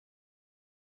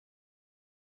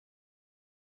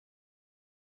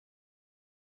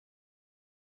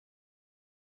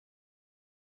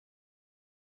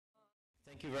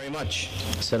Thank you very much.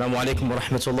 Assalamu alaikum wa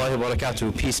rahmatullahi wa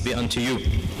barakatuh. Peace be unto you.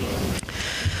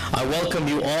 I welcome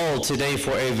you all today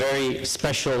for a very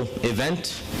special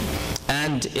event,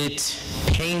 and it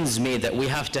pains me that we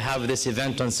have to have this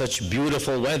event on such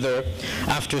beautiful weather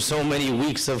after so many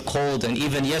weeks of cold and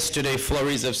even yesterday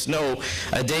flurries of snow,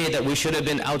 a day that we should have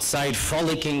been outside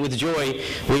frolicking with joy.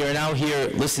 We are now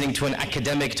here listening to an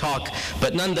academic talk,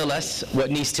 but nonetheless,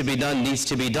 what needs to be done needs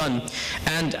to be done.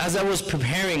 And as I was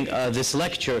preparing this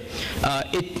lecture,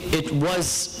 it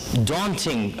was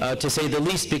daunting to say the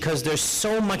least, because there's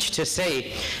so much to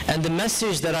say, and the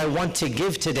message that I want to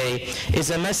give today is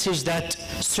a message that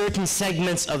certain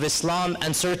segments of Islam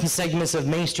and certain segments of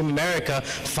mainstream America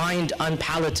find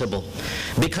unpalatable,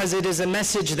 because it is a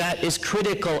message that is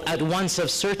critical at once of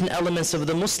certain elements of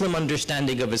the Muslim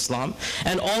understanding of Islam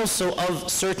and also of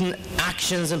certain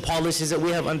actions and policies that we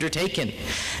have undertaken.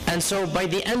 And so by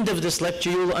the end of this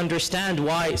lecture, you will understand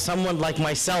why someone like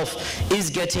myself is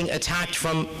getting attacked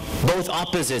from both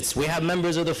opposites. We have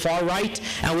members of the far right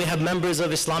and we have members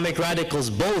of Islamic radicals,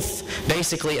 both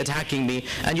basically attacking me,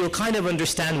 and you'll kind of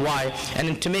understand why.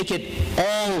 And to make it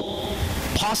all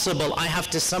possible, I have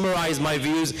to summarize my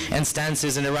views and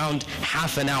stances in around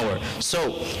half an hour.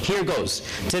 So here goes.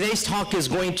 Today's talk is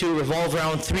going to revolve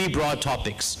around three broad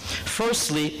topics.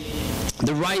 Firstly,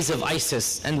 the rise of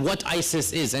ISIS and what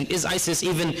ISIS is, and is ISIS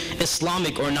even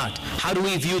Islamic or not? How do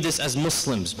we view this as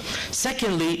Muslims?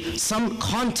 Secondly, some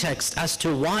context as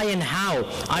to why and how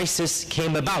ISIS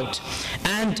came about.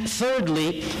 And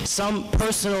thirdly, some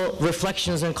personal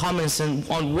reflections and comments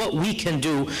on what we can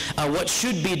do, what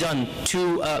should be done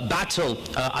to battle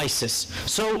ISIS.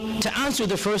 So to answer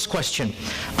the first question,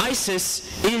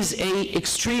 ISIS is an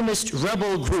extremist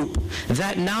rebel group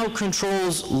that now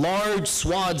controls large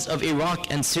swaths of Iraq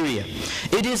and Syria.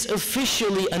 It is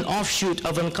officially an offshoot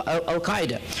of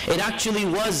al-qaeda. It actually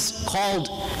was called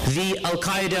the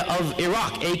al-qaeda of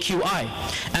Iraq, AQI,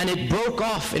 and it broke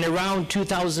off in around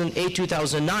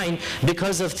 2008-2009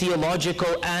 because of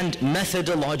theological and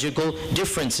methodological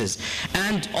differences.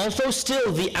 And although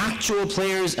still the actual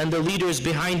players and the leaders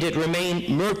behind it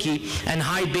remain murky and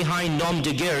hide behind nom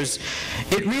de guerres,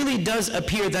 it really does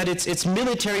appear that its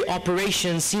military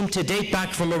operations seem to date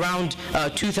back from around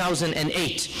 2008,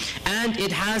 and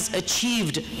it has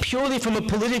achieved, purely from a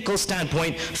political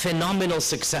standpoint, phenomenal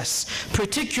success,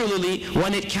 particularly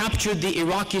when it captured the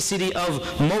Iraqi city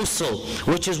of Mosul,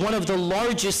 which is one of the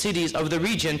largest cities of the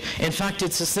region. In fact,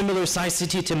 it's a similar sized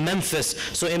city to Memphis,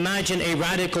 so imagine a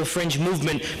radical fringe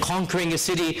movement conquering a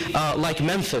city like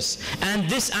Memphis. And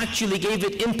this actually gave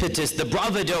it impetus, the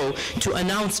bravado, to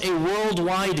announce a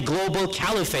worldwide global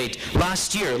caliphate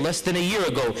last year, less than a year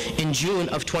ago, in June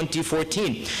of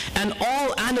 2014. And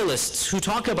all analysts who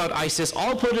talk about ISIS,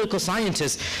 all political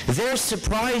scientists, they're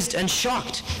surprised and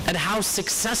shocked at how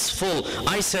successful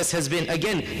ISIS has been,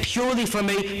 again, purely from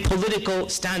a political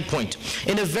standpoint.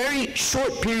 In a very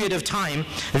short period of time,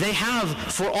 they have,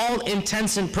 for all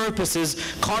intents and purposes,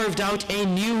 carved out a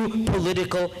new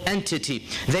political entity.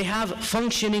 They have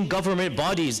functioning government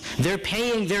bodies. They're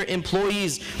paying their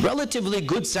employees relatively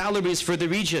good salaries for the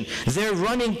region. They're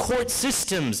running court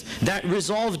systems that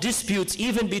resolve disputes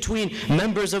even between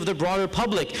members of the broader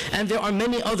public, and there are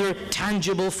many other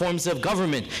tangible forms of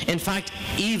government. In fact,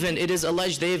 even it is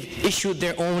alleged they've issued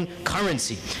their own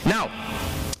currency. Now,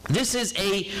 this is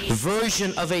a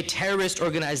version of a terrorist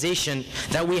organization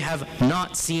that we have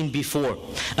not seen before.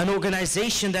 An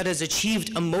organization that has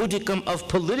achieved a modicum of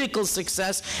political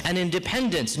success and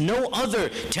independence. No other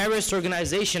terrorist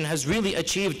organization has really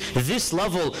achieved this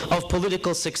level of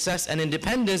political success and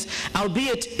independence,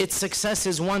 albeit its success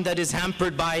is one that is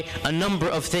hampered by a number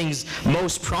of things.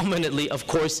 Most prominently, of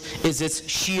course, is its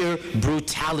sheer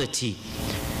brutality.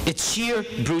 It's sheer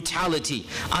brutality.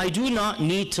 I do not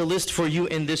need to list for you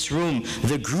in this room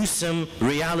the gruesome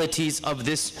realities of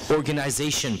this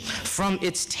organization, from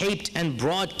its taped and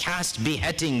broadcast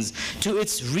beheadings, to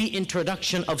its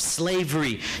reintroduction of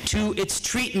slavery, to its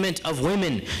treatment of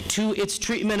women, to its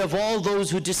treatment of all those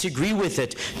who disagree with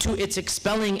it, to its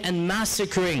expelling and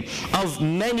massacring of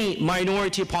many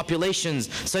minority populations,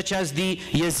 such as the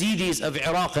Yazidis of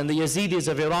Iraq. And the Yazidis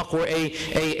of Iraq were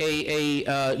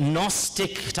a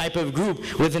Gnostic type of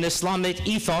group with an Islamic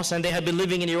ethos, and they had been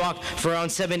living in Iraq for around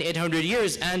 700-800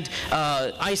 years, and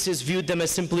ISIS viewed them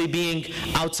as simply being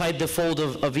outside the fold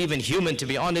of even human, to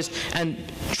be honest, and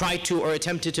tried to or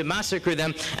attempted to massacre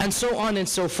them, and so on and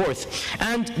so forth.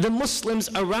 And the Muslims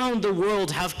around the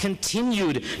world have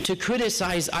continued to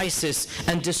criticize ISIS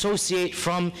and dissociate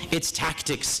from its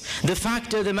tactics. The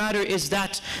fact of the matter is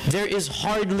that there is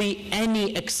hardly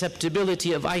any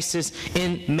acceptability of ISIS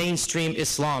in mainstream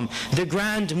Islam. The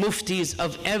Grand and muftis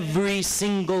of every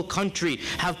single country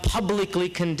have publicly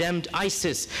condemned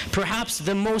ISIS. Perhaps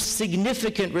the most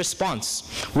significant response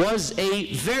was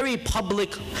a very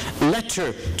public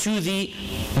letter to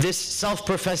this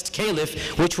self-professed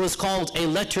caliph, which was called a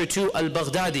letter to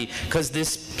Al-Baghdadi, because this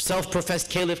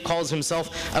self-professed caliph calls himself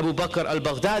Abu Bakr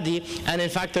al-Baghdadi, and in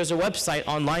fact there's a website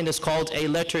online that's called a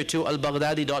letter to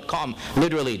al-Baghdadi.com,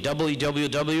 literally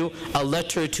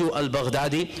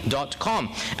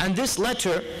www.alettertoalbaghdadi.com. And this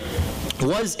letter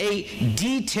was a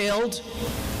detailed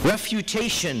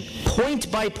refutation,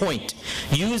 point by point,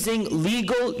 using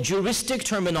legal juristic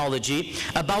terminology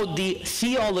about the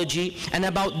theology and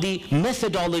about the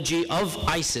methodology of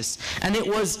ISIS. And it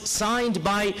was signed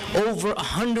by over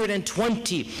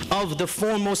 120 of the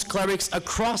foremost clerics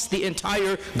across the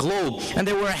entire globe. And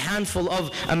there were a handful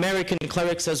of American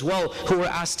clerics as well who were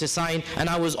asked to sign, and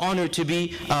I was honored to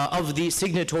be of the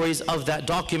signatories of that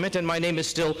document, and my name is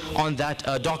still on that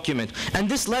document. And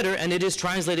this letter, and it is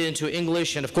translated into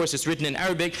English, and of course it's written in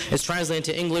Arabic, it's translated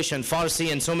into English and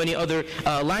Farsi and so many other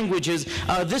languages.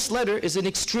 This letter is an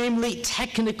extremely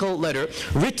technical letter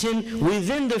written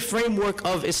within the framework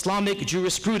of Islamic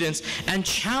jurisprudence and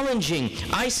challenging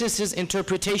ISIS's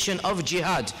interpretation of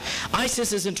jihad,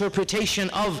 ISIS's interpretation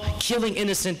of killing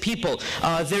innocent people,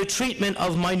 their treatment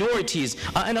of minorities,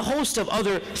 and a host of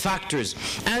other factors.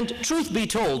 And truth be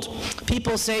told,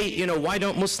 people say, you know, why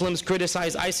don't Muslims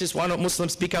criticize ISIS? Why don't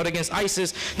Muslims speak out against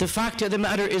ISIS? The fact of the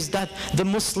matter is that the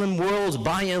Muslim world,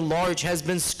 by and large, has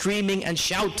been screaming and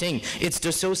shouting its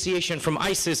dissociation from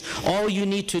ISIS. All you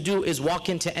need to do is walk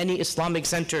into any Islamic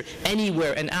center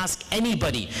anywhere and ask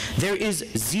anybody. There is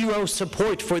zero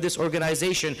support for this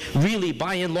organization, really,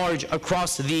 by and large,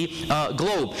 across the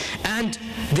globe. And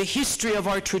the history of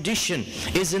our tradition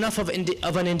is enough of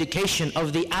an indication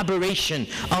of the aberration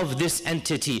of this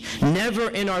entity. Never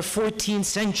in our 14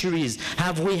 centuries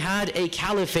have we had a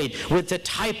caliphate with the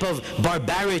type of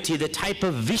barbarity, the type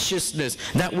of viciousness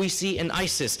that we see in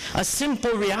ISIS. A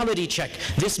simple reality check.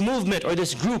 This movement or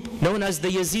this group known as the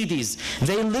Yazidis,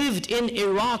 they lived in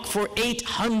Iraq for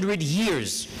 800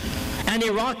 years. And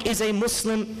Iraq is a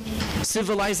Muslim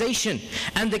civilization,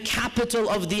 and the capital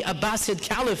of the Abbasid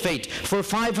Caliphate for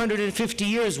 550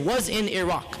 years was in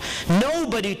Iraq.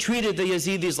 Nobody treated the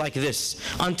Yazidis like this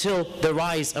until the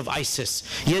rise of ISIS.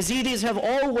 Yazidis have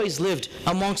always lived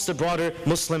amongst the broader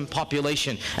Muslim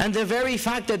population, and the very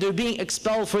fact that they're being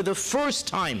expelled for the first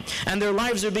time and their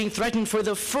lives are being threatened for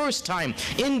the first time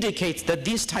indicates that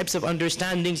these types of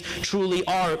understandings truly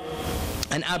are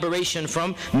an aberration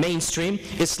from mainstream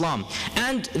Islam.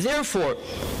 And therefore,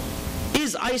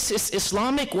 is ISIS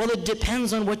Islamic? Well, it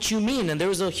depends on what you mean. And there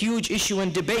was a huge issue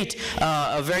and debate.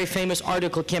 A very famous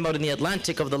article came out in the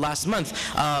Atlantic of the last month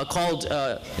called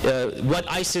What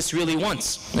ISIS Really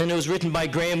Wants. And it was written by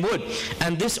Graham Wood.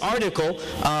 And this article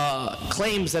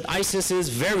claims that ISIS is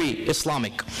very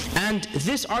Islamic. And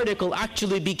this article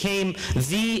actually became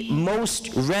the most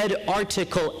read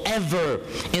article ever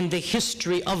in the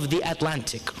history of the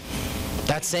Atlantic.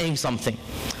 That's saying something.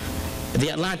 The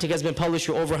Atlantic has been published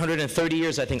for over 130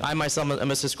 years, I think. I myself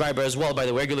am a subscriber as well, by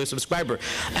the regular subscriber.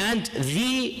 And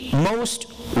the most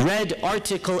read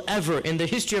article ever in the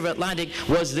history of Atlantic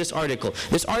was this article.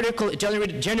 This article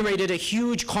generated a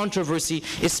huge controversy,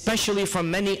 especially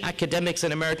from many academics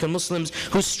and American Muslims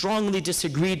who strongly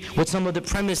disagreed with some of the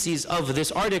premises of this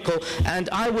article. And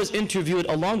I was interviewed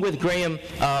along with Graham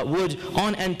Wood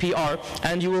on NPR,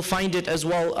 and you will find it as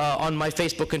well on my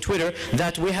Facebook and Twitter,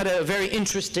 that we had a very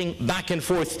interesting back and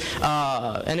forth,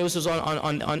 and it was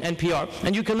on NPR,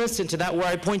 and you can listen to that, where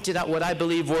I pointed out what I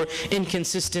believe were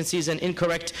inconsistencies and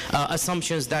incorrect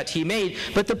assumptions that he made.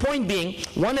 But the point being,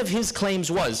 one of his claims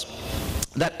was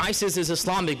that ISIS is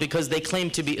Islamic because they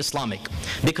claim to be Islamic,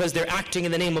 because they're acting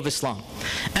in the name of Islam.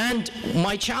 And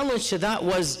my challenge to that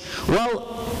was,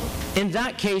 well, in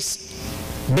that case,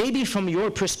 maybe from your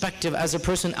perspective as a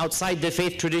person outside the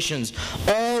faith traditions,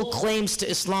 all claims to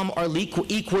Islam are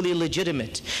equally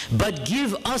legitimate. But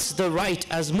give us the right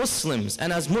as Muslims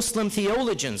and as Muslim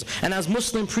theologians and as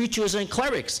Muslim preachers and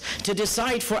clerics to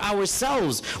decide for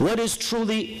ourselves what is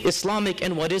truly Islamic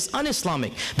and what is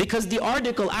un-Islamic. Because the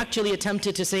article actually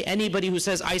attempted to say anybody who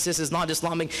says ISIS is not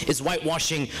Islamic is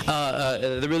whitewashing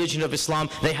the religion of Islam.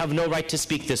 They have no right to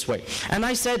speak this way. And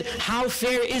I said, how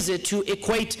fair is it to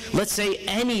equate, let's say,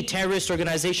 any terrorist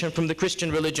organization from the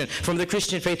Christian religion, from the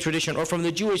Christian faith tradition, or from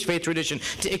the Jewish Jewish faith tradition,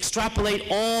 to extrapolate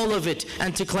all of it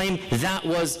and to claim that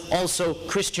was also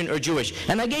Christian or Jewish.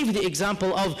 And I gave you the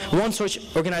example of one such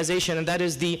organization, and that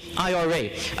is the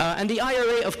IRA. And the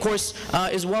IRA, of course,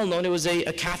 is well known. It was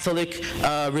a Catholic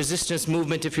resistance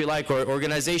movement, if you like, or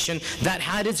organization that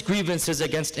had its grievances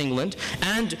against England,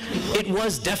 and it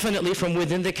was definitely from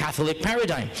within the Catholic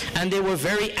paradigm. And they were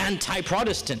very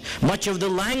anti-Protestant. Much of the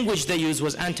language they used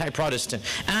was anti-Protestant.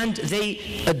 And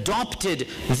they adopted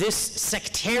this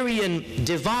sectarian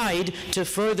divide to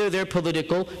further their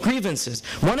political grievances.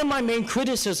 One of my main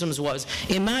criticisms was,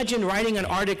 imagine writing an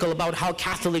article about how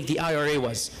Catholic the IRA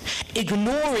was,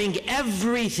 ignoring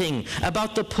everything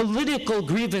about the political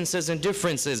grievances and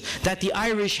differences that the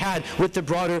Irish had with the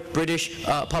broader British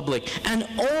public, and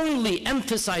only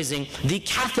emphasizing the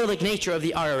Catholic nature of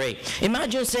the IRA.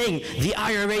 Imagine saying the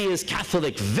IRA is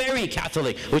Catholic, very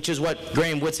Catholic, which is what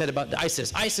Graham Wood said about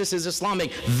ISIS. ISIS is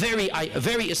Islamic, very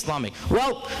Islamic.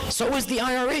 Well, so is the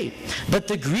IRA. But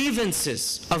the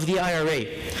grievances of the IRA,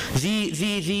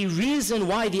 the reason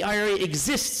why the IRA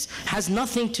exists has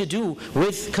nothing to do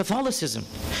with Catholicism.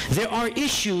 There are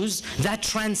issues that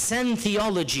transcend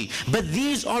theology, but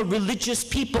these are religious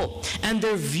people, and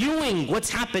they're viewing what's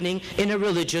happening in a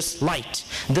religious light.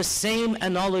 The same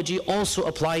analogy also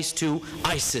applies to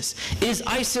ISIS. Is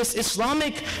ISIS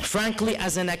Islamic? Frankly,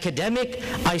 as an academic,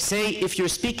 I say, if you're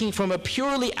speaking from a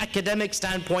purely academic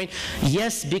standpoint,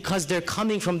 yes, because they're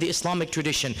coming from the Islamic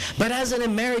tradition. But as an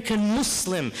American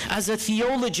Muslim, as a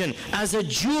theologian, as a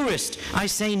jurist, I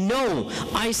say no,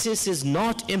 ISIS is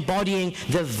not embodying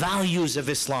the values of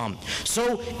Islam.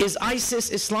 So is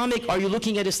ISIS Islamic? Are you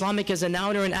looking at Islamic as a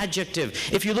noun or an adjective?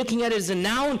 If you're looking at it as a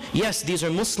noun, yes, these are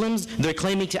Muslims, they're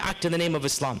claiming to act in the name of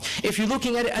Islam. If you're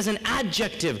looking at it as an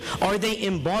adjective, are they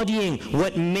embodying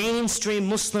what mainstream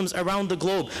Muslims around the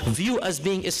globe view as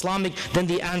being Islamic? Then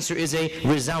the answer is a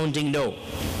resounding no.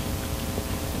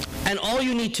 And all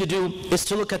you need to do is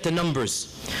to look at the numbers.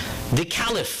 The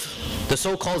Caliph, the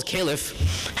so-called Caliph,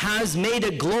 has made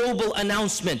a global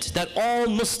announcement that all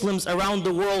Muslims around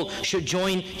the world should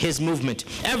join his movement.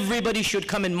 Everybody should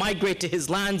come and migrate to his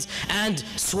lands and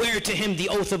swear to him the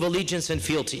oath of allegiance and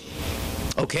fealty.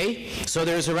 Okay, so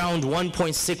there's around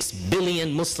 1.6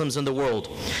 billion Muslims in the world,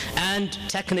 and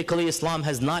technically Islam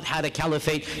has not had a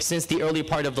caliphate since the early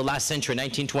part of the last century.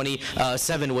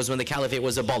 1927 was when the caliphate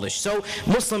was abolished. So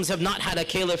Muslims have not had a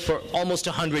caliph for almost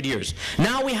 100 years.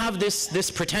 Now we have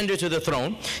this pretender to the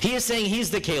throne. He is saying he's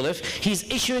the caliph. He's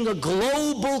issuing a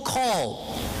global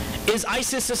call. Is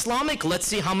ISIS Islamic? Let's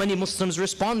see how many Muslims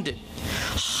responded.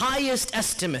 Highest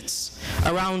estimates,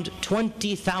 around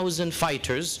 20,000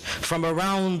 fighters from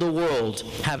around the world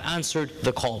have answered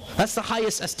the call. That's the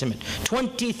highest estimate,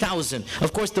 20,000.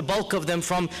 Of course, the bulk of them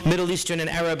from Middle Eastern and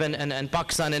Arab and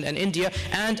Pakistan and India,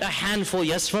 and a handful,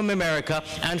 yes, from America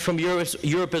and from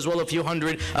Europe as well, a few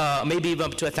hundred, maybe even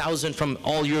up to 1,000 from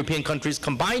all European countries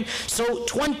combined. So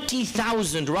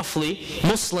 20,000 roughly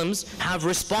Muslims have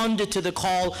responded to the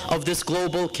call of this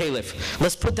global caliph.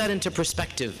 Let's put that into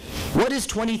perspective. What is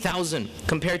 20,000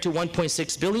 compared to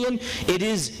 1.6 billion? It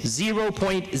is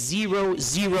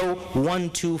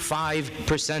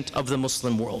 0.00125% of the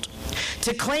Muslim world.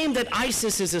 To claim that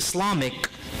ISIS is Islamic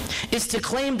is to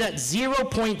claim that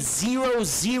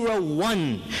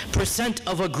 0.001%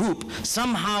 of a group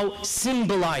somehow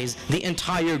symbolize the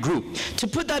entire group. To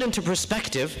put that into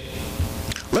perspective,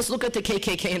 let's look at the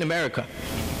KKK in America.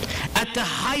 At the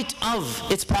height of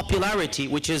its popularity,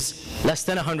 which is less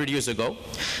than 100 years ago,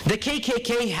 the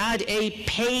KKK had a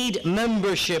paid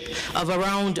membership of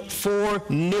around 4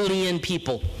 million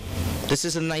people. This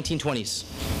is in the 1920s.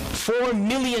 4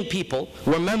 million people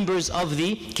were members of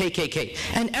the KKK.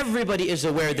 And everybody is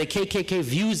aware the KKK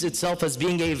views itself as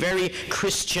being a very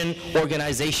Christian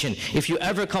organization. If you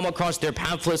ever come across their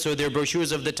pamphlets or their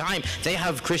brochures of the time, they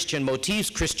have Christian motifs,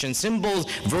 Christian symbols,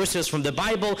 verses from the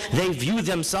Bible. They view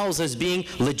themselves as being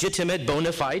legitimate,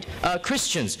 bona fide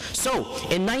Christians. So,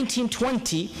 in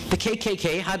 1920, the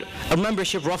KKK had a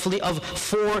membership roughly of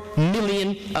 4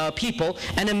 million people,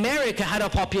 and America had a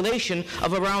population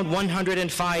of around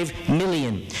 105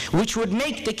 million, which would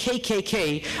make the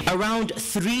KKK around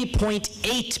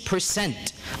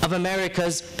 3.8% of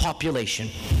America's population.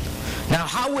 Now,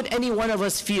 how would any one of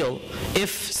us feel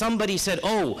if somebody said,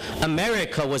 oh,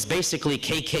 America was basically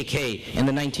KKK in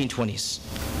the 1920s?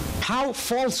 How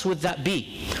false would that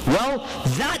be? Well,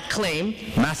 that claim,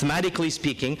 mathematically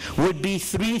speaking, would be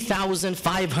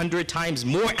 3,500 times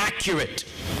more accurate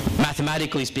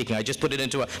mathematically speaking. I just put it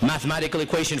into a mathematical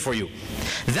equation for you.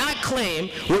 That claim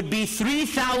would be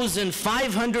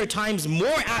 3,500 times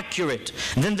more accurate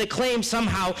than the claim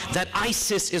somehow that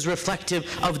ISIS is reflective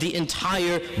of the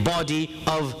entire body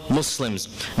of Muslims.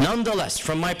 Nonetheless,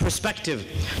 from my perspective,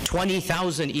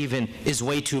 20,000 even is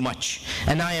way too much.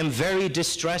 And I am very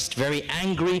distressed, very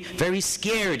angry, very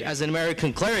scared as an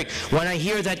American cleric when I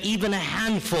hear that even a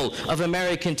handful of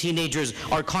American teenagers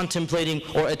are contemplating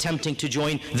or attempting to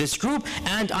join this group.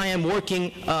 And I am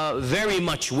working very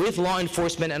much with law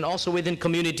enforcement and also within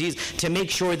communities to make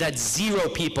sure that 0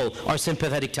 people are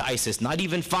sympathetic to ISIS. Not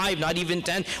even 5, not even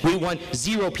 10. We want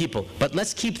 0 people. But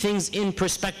let's keep things in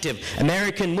perspective.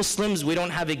 American Muslims, we don't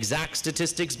have exact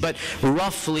statistics, but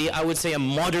roughly I would say a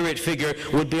moderate figure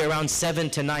would be around 7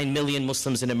 to 9 million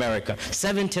Muslims in America.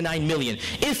 7 to 9 million.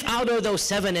 If out of those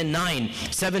 7 to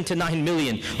 9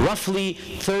 million, roughly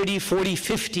 30, 40,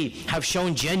 50 have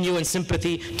shown genuine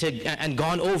sympathy and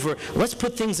gone over, let's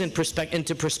put things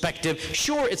into perspective.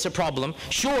 Sure, it's a problem.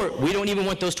 Sure, we don't even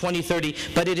want those 20, 30,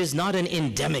 but it is not an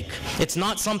endemic. It's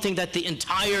not something that the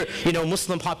entire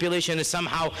Muslim population is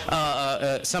somehow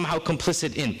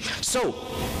complicit in. So,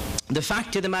 the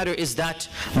fact of the matter is that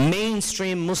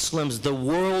mainstream Muslims the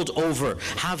world over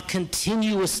have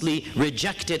continuously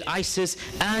rejected ISIS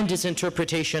and its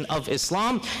interpretation of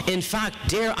Islam. In fact,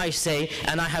 dare I say,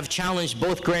 and I have challenged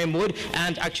both Graham Wood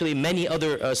and actually many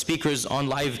other speakers on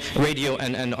live radio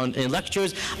and in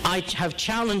lectures, I have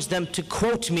challenged them to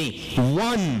quote me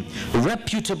one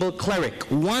reputable cleric,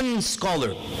 one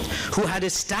scholar who had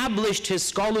established his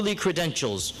scholarly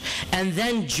credentials and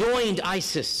then joined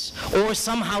ISIS or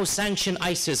somehow sanction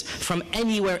ISIS from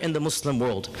anywhere in the Muslim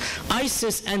world.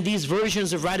 ISIS and these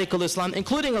versions of radical Islam,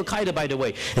 including al-qaeda by the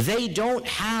way, they don't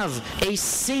have a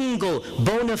single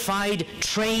bona fide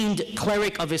trained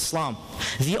cleric of Islam.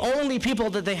 The only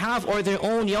people that they have are their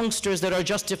own youngsters that are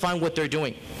justifying what they're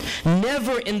doing.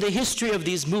 Never in the history of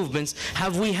these movements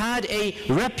have we had a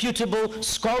reputable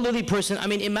scholarly person. I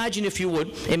mean, imagine if you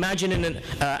would, imagine in an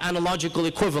analogical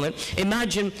equivalent,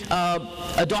 imagine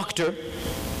a doctor,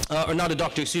 or not a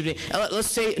doctor, excuse me,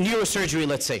 let's say neurosurgery,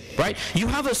 let's say, right? You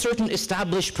have a certain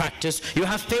established practice, you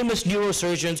have famous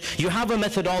neurosurgeons, you have a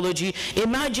methodology.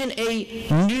 Imagine a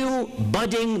new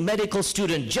budding medical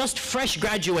student, just fresh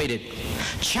graduated,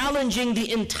 challenging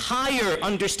the entire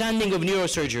understanding of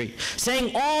neurosurgery,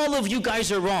 saying all of you guys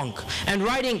are wrong, and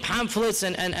writing pamphlets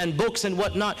and books and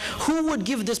whatnot. Who would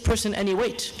give this person any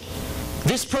weight?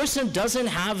 This person doesn't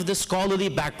have the scholarly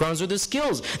backgrounds or the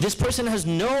skills. This person has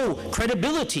no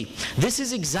credibility. This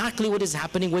is exactly what is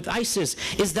happening with ISIS,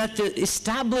 is that the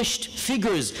established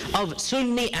figures of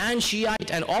Sunni and Shiite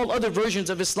and all other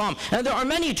versions of Islam, and there are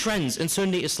many trends in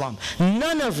Sunni Islam,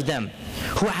 none of them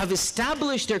who have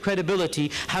established their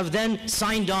credibility have then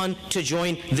signed on to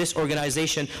join this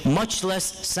organization, much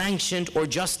less sanctioned or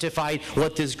justified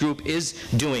what this group is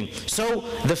doing. So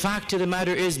the fact of the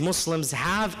matter is Muslims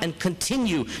have and continue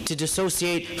to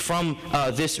dissociate from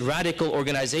this radical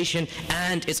organization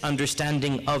and its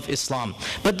understanding of Islam.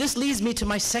 But this leads me to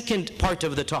my second part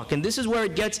of the talk, and this is where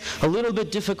it gets a little bit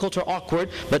difficult or awkward,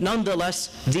 but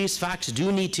nonetheless these facts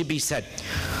do need to be said.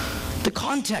 The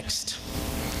context.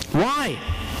 Why?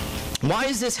 Why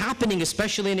is this happening,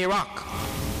 especially in Iraq?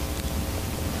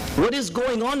 What is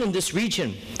going on in this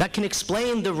region that can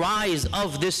explain the rise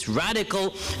of this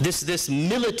radical, this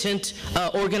militant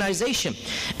organization?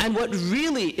 And what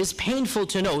really is painful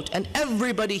to note, and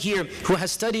everybody here who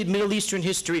has studied Middle Eastern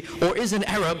history or is an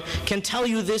Arab can tell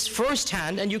you this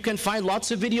firsthand, and you can find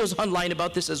lots of videos online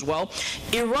about this as well.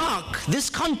 Iraq, this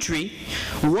country,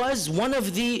 was one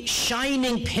of the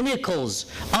shining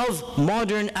pinnacles of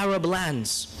modern Arab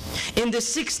lands. In the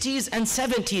 60s and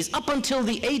 70s, up until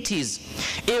the 80s,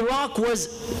 Iraq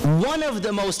was one of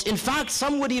the most, in fact,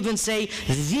 some would even say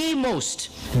the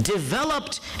most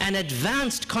developed and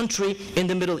advanced country in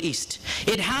the Middle East.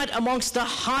 It had amongst the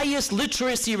highest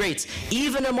literacy rates,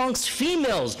 even amongst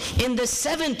females. In the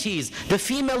 70s, the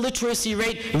female literacy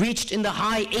rate reached in the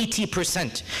high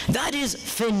 80%. That is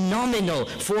phenomenal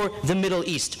for the Middle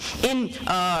East. In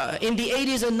the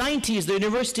 80s and 90s, the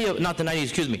University of, not the 90s,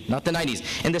 excuse me, not the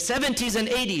 90s. In the 70s and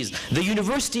 80s, the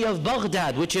University of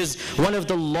Baghdad, which is one of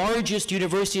the largest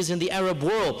universities in the Arab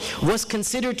world, was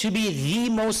considered to be the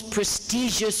most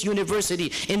prestigious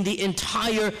university in the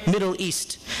entire Middle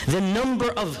East. The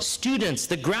number of students,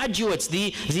 the graduates,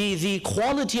 the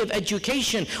quality of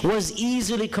education was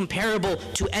easily comparable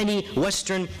to any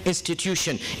Western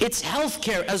institution. Its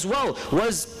healthcare as well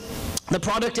was the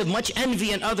product of much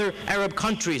envy in other Arab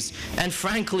countries. And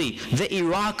frankly, the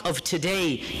Iraq of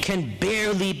today can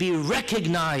barely be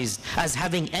recognized as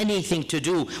having anything to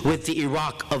do with the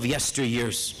Iraq of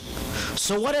yesteryears.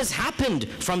 So what has happened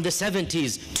from the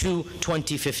 70s to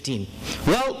 2015?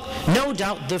 Well, no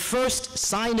doubt the first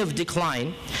sign of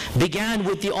decline began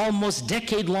with the almost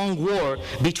decade-long war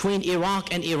between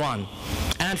Iraq and Iran.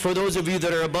 And for those of you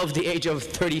that are above the age of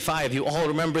 35, you all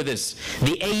remember this.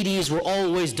 The 80s were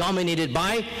always dominated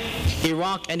by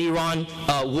Iraq and Iran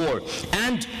war.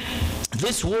 And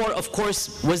this war, of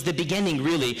course, was the beginning,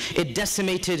 really. It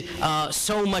decimated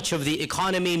so much of the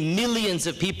economy. Millions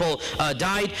of people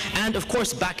died. And of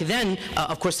course, back then,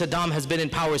 of course, Saddam has been in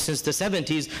power since the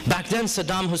 70s. Back then,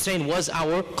 Saddam Hussein was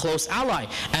our close ally.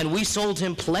 And we sold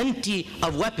him plenty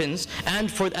of weapons.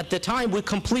 And at the time, we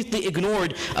completely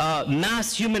ignored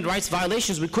mass human rights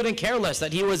violations. We couldn't care less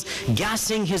that he was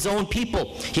gassing his own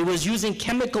people. He was using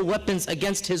chemical weapons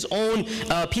against his own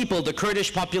people. The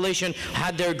Kurdish population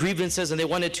had their grievances and they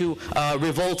wanted to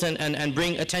revolt and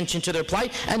bring attention to their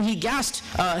plight, and he gassed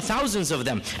thousands of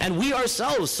them. And we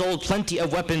ourselves sold plenty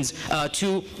of weapons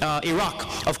to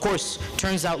Iraq. Of course,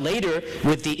 turns out later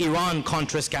with the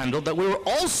Iran-Contra scandal that we were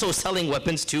also selling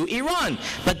weapons to Iran.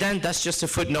 But then that's just a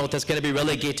footnote that's going to be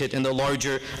relegated in the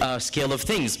larger scale of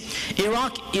things.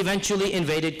 Iraq eventually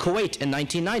invaded Kuwait in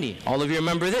 1990. All of you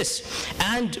remember this.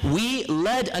 And we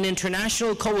led an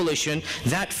international coalition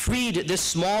that freed this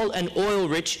small and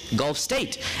oil-rich Gulf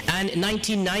state. And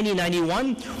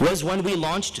 1990-91 was when we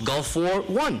launched Gulf War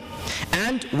I.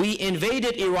 And we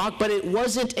invaded Iraq, but it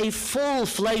wasn't a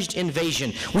full-fledged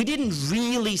invasion. We didn't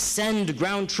really send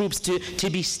ground troops to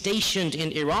be stationed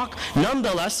in Iraq.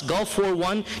 Nonetheless, Gulf War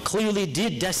I clearly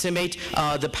did decimate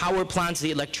the power plants,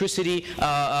 the electricity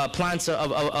plants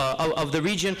of the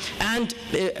region, and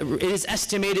it is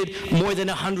estimated more than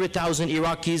 100,000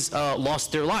 Iraqis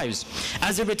lost their lives.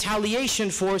 As a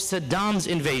retaliation for Saddam's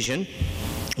invasion,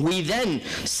 we then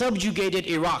subjugated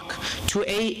Iraq to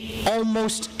a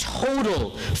almost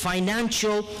total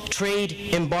financial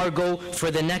trade embargo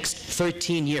for the next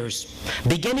 13 years.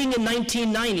 Beginning in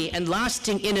 1990 and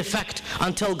lasting in effect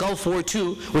until Gulf War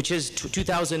II, which is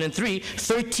 2003,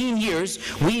 13 years,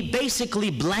 we basically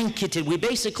blanketed, we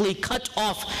basically cut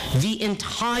off the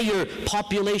entire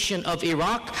population of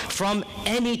Iraq from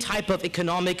any type of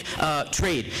economic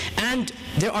trade. And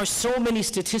there are so many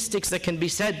statistics that can be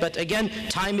said, but again,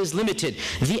 time is limited.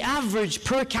 The average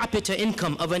per capita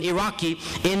income of an Iraqi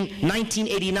in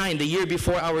 1989, the year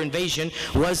before our invasion,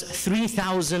 was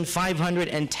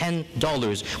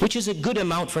 $3,510, which is a good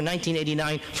amount for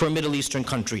 1989 for a Middle Eastern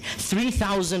country.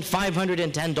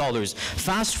 $3,510.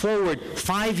 Fast forward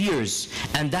 5 years,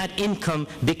 and that income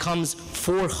becomes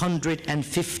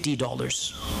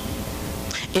 $450.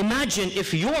 Imagine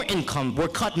if your income were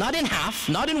cut not in half,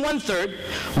 not in 1/3,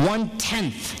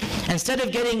 1/10. Instead of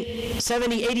getting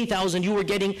 $70,000, $80,000, you were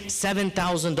getting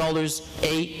 $7,000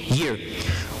 a year.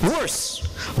 Worse,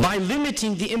 by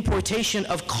limiting the importation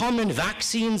of common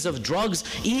vaccines, of drugs,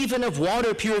 even of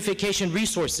water purification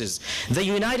resources, the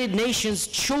United Nations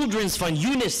Children's Fund,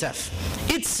 UNICEF,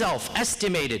 itself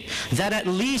estimated that at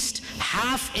least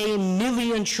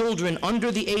 500,000 children under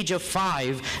the age of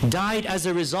 5 died as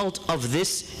a result of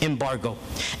this embargo.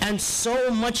 And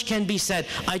so much can be said.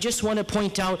 I just want to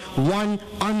point out one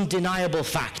undeniable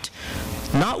fact.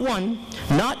 Not one,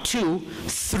 not two,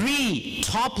 3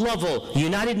 top-level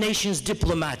United Nations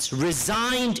diplomats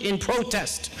resigned in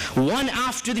protest, one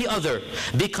after the other,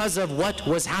 because of what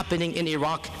was happening in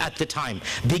Iraq at the time.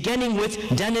 Beginning with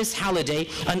Dennis Halliday,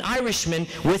 an Irishman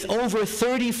with over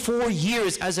 34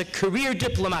 years as a career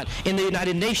diplomat in the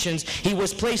United Nations. He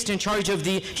was placed in charge of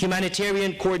the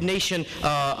humanitarian coordination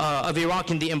of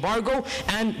Iraq in the embargo,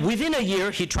 and within a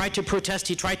year, he tried to protest,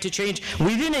 he tried to change.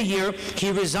 Within a year, he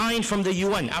resigned from the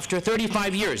UN after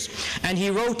 35 years. And he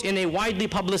wrote in a widely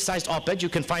publicized op-ed, you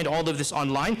can find all of this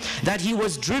online, that he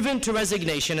was driven to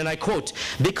resignation, and I quote,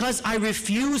 "Because I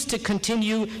refuse to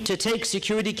continue to take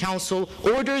Security Council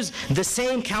orders, the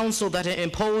same council that had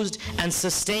imposed and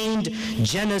sustained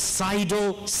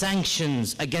genocidal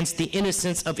sanctions against the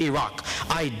innocents of Iraq.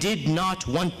 I did not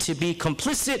want to be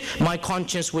complicit. My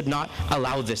conscience would not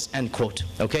allow this," end quote.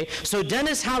 Okay? So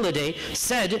Dennis Halliday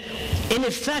said, in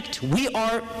effect, we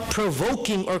are provoking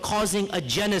or causing a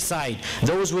genocide.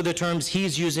 Those were the terms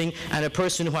he's using, and a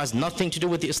person who has nothing to do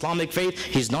with the Islamic faith.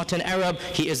 He's not an Arab.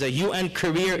 He is a UN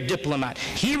career diplomat.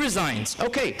 He resigns.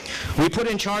 Okay, we put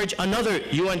in charge another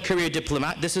UN career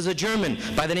diplomat. This is a German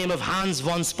by the name of Hans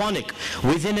von Sponeck.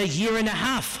 Within a year and a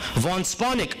half, von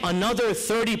Sponeck, another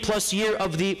 30-plus year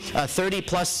of the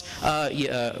 30-plus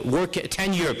work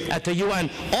tenure at the UN,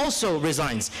 also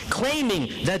resigns,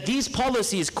 claiming that these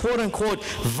policies, quote-unquote,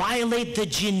 violate the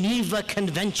Geneva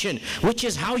Convention, which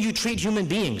is how you treat human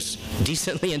beings,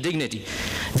 decently and dignity.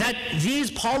 That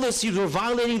these policies were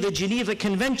violating the Geneva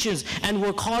Conventions and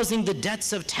were causing the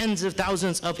deaths of tens of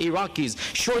thousands of Iraqis.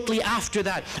 Shortly after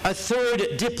that, a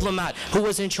third diplomat who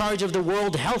was in charge of the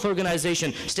World Health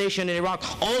Organization stationed in Iraq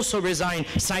also resigned,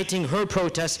 citing her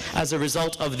protests as a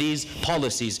result of these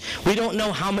policies. We don't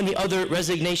know how many other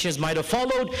resignations might have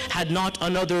followed had not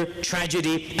another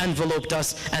tragedy enveloped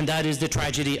us, and that is the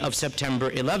tragedy of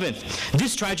September 11th.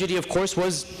 This tragedy, of course,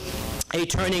 was a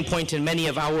turning point in many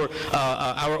of our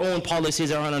own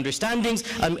policies, our own understandings.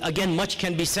 Again, much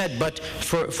can be said, but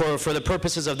for the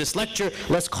purposes of this lecture,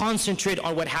 let's concentrate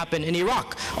on what happened in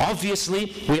Iraq.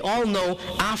 Obviously, we all know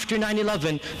after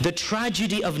 9/11, the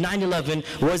tragedy of 9/11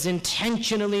 was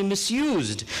intentionally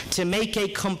misused to make a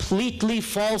completely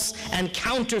false and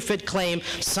counterfeit claim,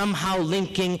 somehow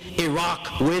linking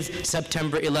Iraq with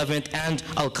September 11th and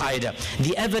al-qaeda.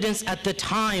 The evidence at the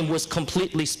time was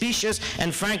completely specious,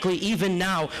 and frankly, even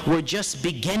now, we're just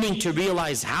beginning to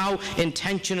realize how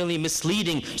intentionally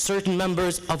misleading certain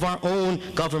members of our own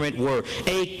government were.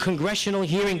 A congressional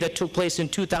hearing that took place in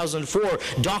 2004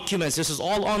 documents, this is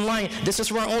all online, this is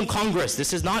from our own Congress,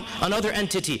 this is not another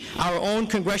entity, our own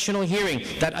congressional hearing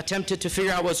that attempted to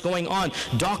figure out what's going on,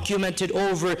 documented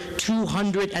over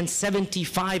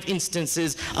 275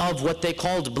 instances of what they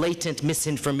called blatant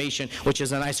misinformation, which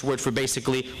is a nice word for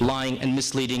basically lying and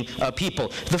misleading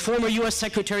people. The former U.S.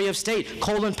 Secretary of State,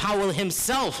 Colin Powell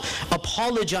himself,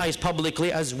 apologized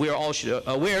publicly, as we're all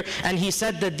aware, and he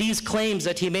said that these claims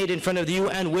that he made in front of the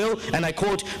UN will, and I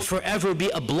quote, forever be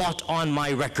a blot on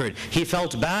my record. He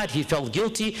felt bad, he felt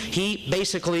guilty, he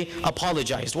basically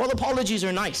apologized. Well, apologies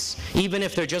are nice, even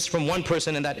if they're just from one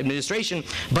person in that administration,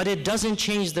 but it doesn't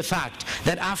change the fact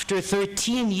that after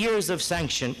 13 years of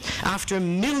sanction, after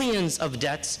millions of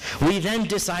deaths, we then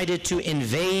decided to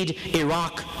invade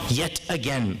Iraq yet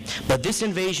again. But this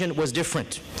invasion was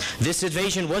different. This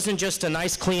invasion wasn't just a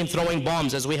nice clean throwing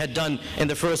bombs as we had done in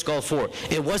the first Gulf War.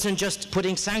 It wasn't just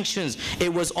putting sanctions,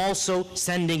 it was also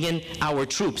sending in our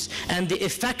troops. And the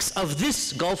effects of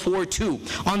this Gulf War II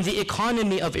on the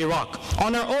economy of Iraq,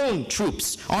 on our own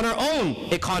troops, on our own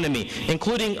economy,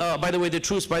 including, by the way, the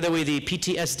troops, by the way, the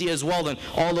PTSD as well, and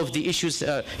all of the issues,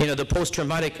 the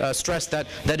post-traumatic stress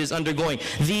that is undergoing.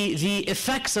 The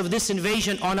effects of this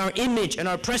invasion on our image and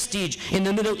our prestige in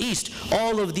the Middle East,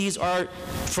 all of these are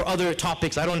for other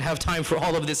topics. I don't have time for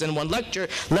all of this in one lecture.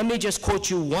 Let me just quote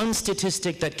you one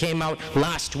statistic that came out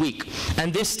last week.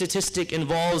 And this statistic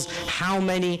involves how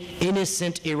many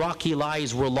innocent Iraqi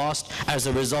lives were lost as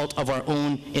a result of our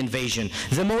own invasion.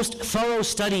 The most thorough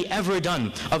study ever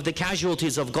done of the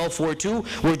casualties of Gulf War II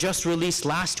were just released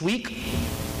last week.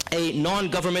 A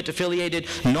non-government affiliated,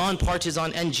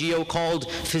 non-partisan NGO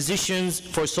called Physicians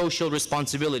for Social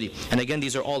Responsibility. And again,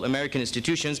 these are all American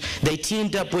institutions. They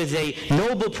teamed up with a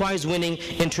Nobel Prize winning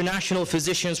International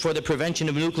Physicians for the Prevention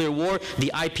of Nuclear War,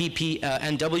 the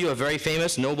IPPNW, a very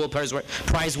famous Nobel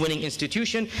Prize winning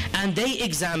institution, and they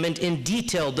examined in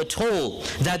detail the toll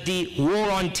that the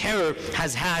war on terror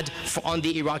has had on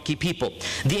the Iraqi people.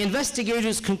 The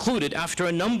investigators concluded, after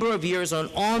a number of years on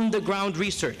on-the-ground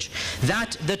research,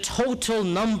 that the total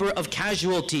number of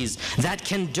casualties that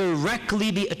can directly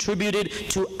be attributed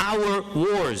to our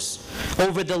wars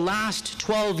over the last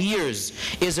 12 years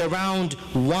is around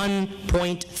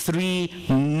 1.3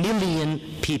 million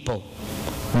people.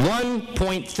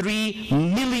 1.3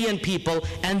 million people,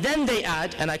 and then they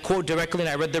add, and I quote directly, and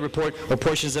I read the report or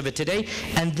portions of it today,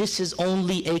 and this is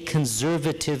only a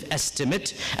conservative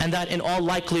estimate, and that in all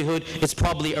likelihood it's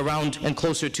probably around and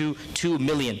closer to 2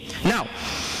 million. Now,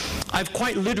 I've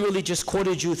quite literally just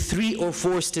quoted you 3 or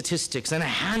 4 statistics and a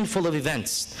handful of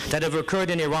events that have occurred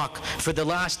in Iraq for the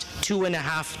last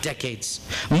 2.5 decades.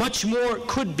 Much more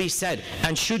could be said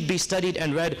and should be studied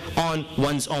and read on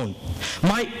one's own.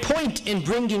 My point in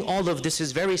bringing all of this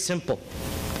is very simple.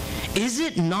 Is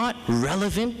it not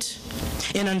relevant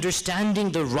in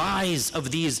understanding the rise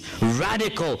of these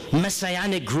radical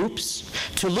messianic groups,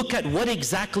 to look at what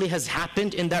exactly has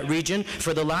happened in that region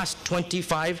for the last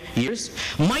 25 years?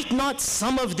 Might not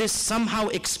some of this somehow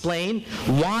explain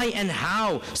why and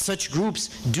how such groups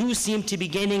do seem to be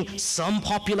gaining some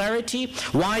popularity?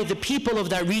 Why the people of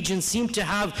that region seem to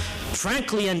have,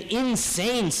 frankly, an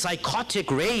insane,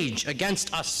 psychotic rage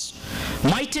against us?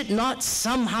 Might it not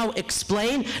somehow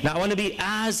explain? Now I want to be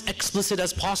as explicit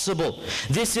as possible.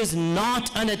 This is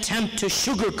not an attempt to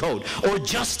sugarcoat or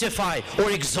justify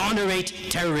or exonerate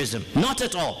terrorism. Not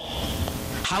at all.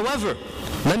 However,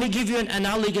 let me give you an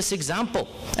analogous example.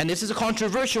 And this is a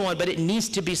controversial one, but it needs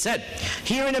to be said.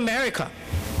 Here in America,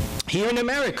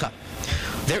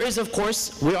 there is, of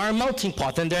course, we are a melting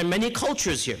pot, and there are many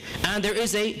cultures here. And there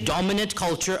is a dominant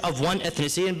culture of one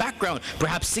ethnicity and background.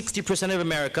 Perhaps 60% of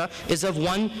America is of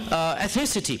one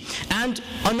ethnicity. And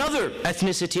another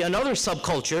ethnicity, another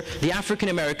subculture, the African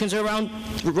Americans, are around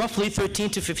roughly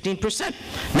 13 to 15%.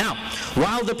 Now,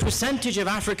 while the percentage of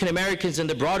African Americans in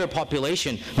the broader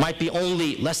population might be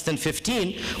only less than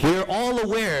 15, we are all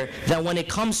aware that when it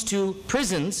comes to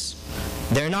prisons,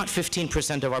 they're not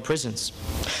 15% of our prisons.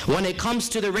 When it comes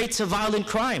to the rates of violent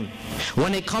crime,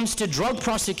 when it comes to drug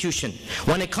prosecution,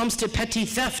 when it comes to petty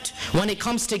theft, when it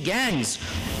comes to gangs,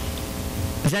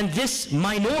 then this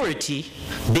minority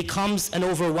becomes an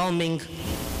overwhelming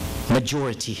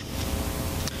majority.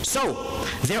 So,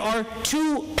 there are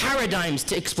two paradigms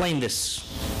to explain this.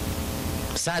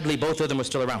 Sadly, both of them are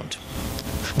still around.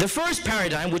 The first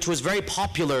paradigm, which was very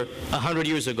popular 100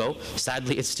 years ago,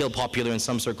 sadly it's still popular in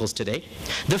some circles today.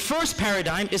 The first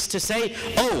paradigm is to say,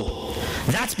 oh,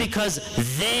 that's because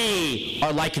they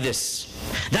are like this.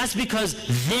 That's because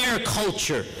their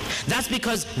culture. That's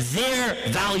because their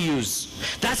values.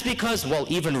 That's because, well,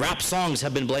 even rap songs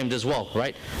have been blamed as well,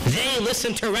 right? They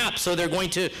listen to rap, so they're going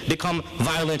to become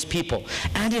violent people.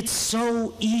 And it's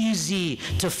so easy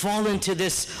to fall into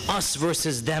this us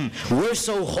versus them. We're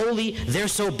so holy, they're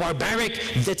so barbaric.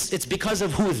 It's because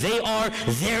of who they are,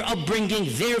 their upbringing,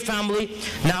 their family.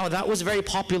 Now, that was very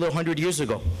popular 100 years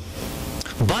ago.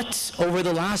 But over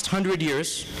the last 100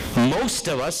 years, most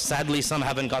of us, sadly some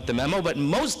haven't got the memo, but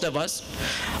most of us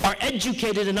are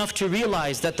educated enough to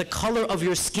realize that the color of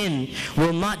your skin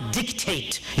will not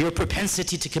dictate your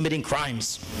propensity to committing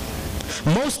crimes.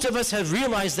 Most of us have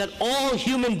realized that all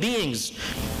human beings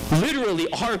literally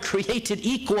are created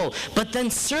equal, but then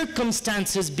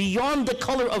circumstances beyond the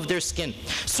color of their skin,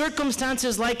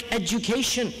 circumstances like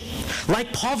education,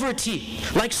 like poverty,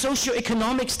 like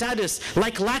socioeconomic status,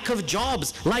 like lack of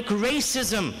jobs, like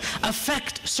racism,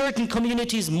 affect certain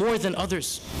communities more than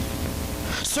others.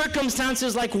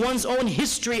 Circumstances like one's own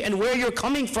history and where you're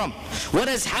coming from. What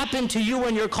has happened to you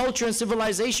and your culture and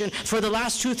civilization for the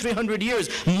last 200-300 years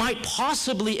might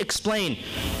possibly explain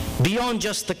beyond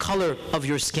just the color of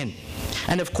your skin.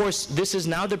 And of course, this is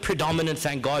now the predominant,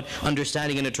 thank God,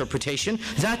 understanding and interpretation,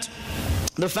 that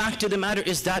the fact of the matter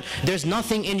is that there's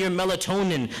nothing in your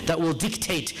melatonin that will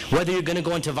dictate whether you're going to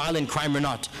go into violent crime or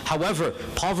not. However,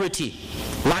 poverty,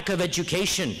 lack of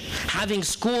education, having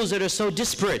schools that are so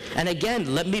disparate, and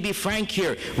again, let me be frank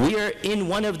here, we are in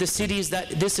one of the cities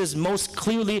that this is most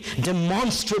clearly,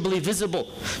 demonstrably visible.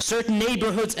 Certain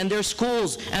neighborhoods and their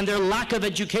schools and their lack of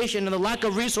education and the lack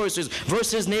of resources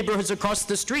versus neighborhoods across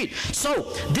the street.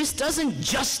 So, this doesn't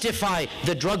justify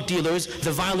the drug dealers,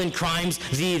 the violent crimes,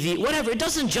 the whatever. It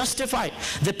doesn't justify.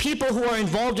 The people who are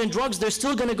involved in drugs, they're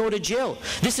still going to go to jail.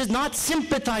 This is not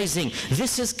sympathizing.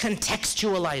 This is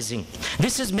contextualizing.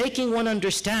 This is making one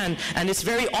understand, and it's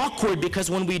very awkward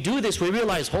because when we do this, we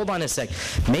realize, hold on a sec,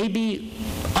 maybe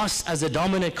us as a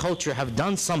dominant culture have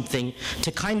done something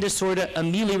to kind of sort of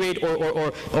ameliorate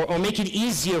or make it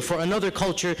easier for another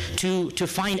culture to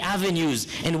find avenues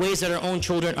in ways that our own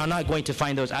children are not going to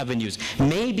find those avenues.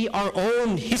 Maybe our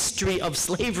own history of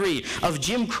slavery, of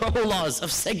Jim Crow laws,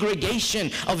 of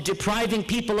segregation, of depriving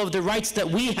people of the rights that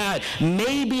we had,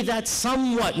 maybe that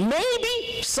somewhat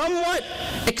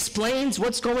explains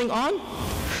what's going on.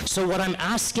 So what I'm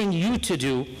asking you to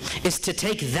do is to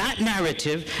take that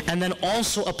narrative and then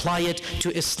also apply it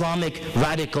to Islamic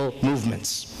radical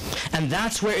movements. And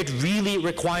that's where it really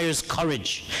requires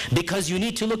courage, because you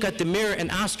need to look at the mirror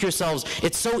and ask yourselves,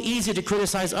 it's so easy to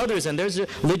criticize others, and there's a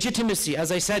legitimacy.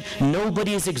 As I said,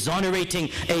 nobody is exonerating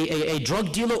a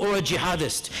drug dealer or a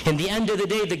jihadist. In the end of the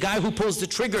day, the guy who pulls the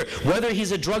trigger, whether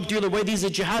he's a drug dealer, whether he's a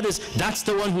jihadist, that's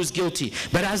the one who's guilty.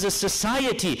 But as a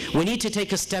society, we need to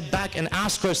take a step back and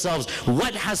ask ourselves,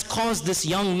 what has caused this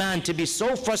young man to be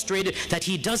so frustrated that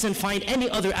he doesn't find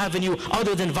any other avenue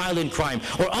other than violent crime,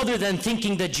 or other than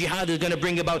thinking that jihad is going to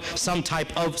bring about some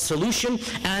type of solution.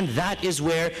 And that is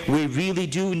where we really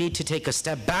do need to take a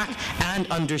step back and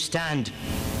understand,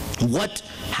 what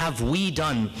have we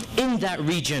done in that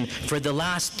region for the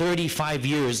last 35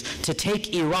 years to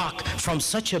take Iraq from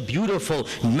such a beautiful,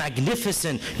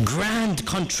 magnificent, grand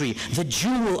country, the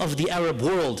jewel of the Arab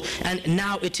world, and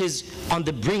now it is on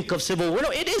the brink of civil war? No,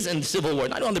 it is in civil war,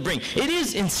 not on the brink. It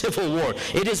is in civil war.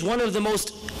 It is one of the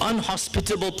most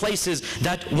unhospitable places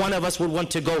that one of us would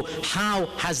want to go. How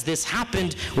has this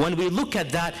happened? When we look at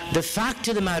that, the fact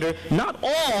of the matter, not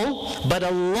all, but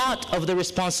a lot of the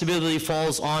responsibility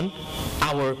falls on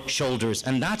our shoulders,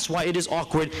 and that's why it is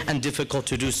awkward and difficult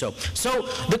to do so. So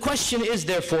the question is,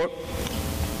 therefore,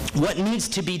 what needs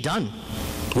to be done?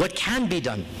 What can be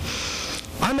done?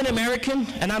 I'm an American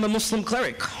and I'm a Muslim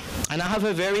cleric, and I have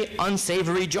a very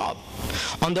unsavory job.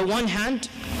 On the one hand,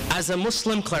 as a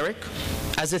Muslim cleric,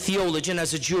 as a theologian,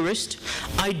 as a jurist,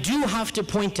 I do have to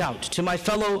point out to my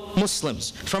fellow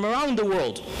Muslims from around the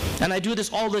world, and I do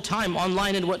this all the time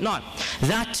online and whatnot,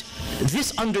 that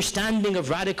this understanding of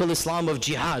radical Islam, of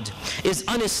jihad, is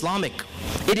un-Islamic.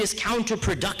 It is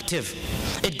counterproductive.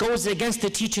 It goes against the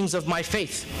teachings of my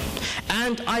faith.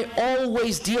 And I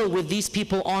always deal with these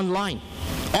people online.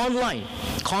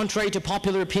 Contrary to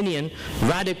popular opinion,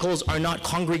 radicals are not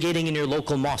congregating in your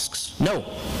local mosques. No,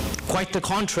 quite the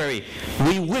contrary.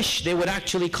 We wish they would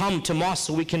actually come to mosques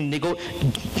so we can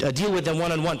deal with them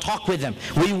one-on-one, talk with them.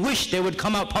 We wish they would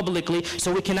come out publicly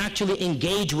so we can actually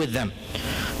engage with them.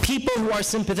 People who are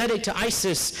sympathetic to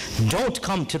ISIS don't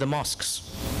come to the mosques.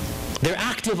 They're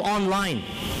active online.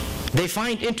 They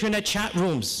find internet chat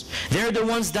rooms. They're the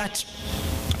ones that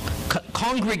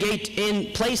congregate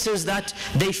in places that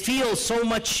they feel so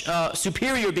much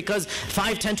superior, because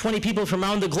 5, 10, 20 people from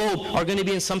around the globe are going to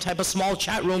be in some type of small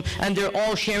chat room, and they're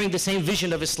all sharing the same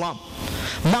vision of Islam.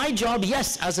 My job,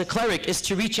 yes, as a cleric, is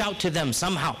to reach out to them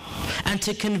somehow and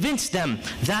to convince them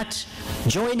that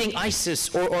joining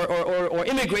ISIS or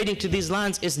immigrating to these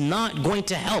lands is not going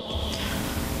to help.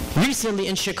 Recently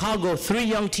in Chicago, 3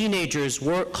 young teenagers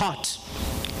were caught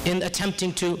in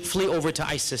attempting to flee over to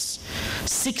ISIS.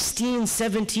 16,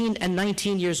 17, and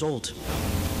 19 years old.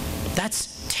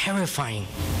 That's terrifying.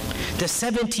 The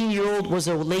 17-year-old was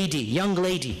a lady, young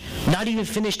lady, not even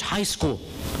finished high school.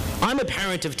 I'm a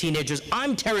parent of teenagers.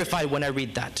 I'm terrified when I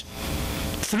read that.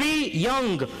 3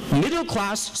 young,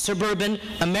 middle-class, suburban,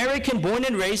 American born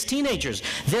and raised teenagers.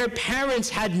 Their parents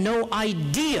had no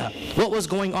idea what was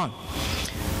going on.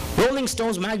 Rolling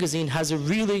Stones magazine has a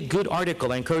really good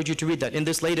article. I encourage you to read that in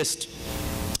this latest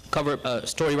cover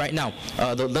story right now,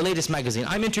 the latest magazine.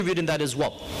 I'm interviewed in that as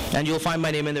well, and you'll find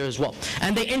my name in there as well.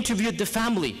 And they interviewed the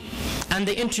family, and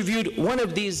they interviewed one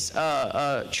of these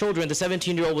children. The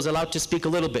 17-year-old was allowed to speak a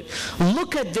little bit.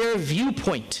 Look at their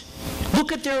viewpoint.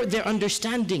 Look at their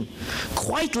understanding.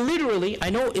 Quite literally, I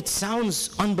know it sounds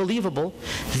unbelievable,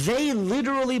 they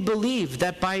literally believe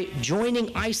that by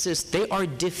joining ISIS, they are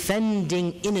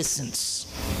defending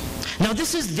innocence. Now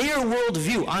this is their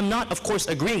worldview. I'm not, of course,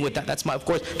 agreeing with that. That's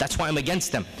why I'm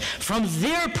against them. From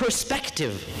their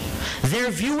perspective,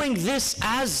 they're viewing this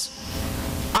as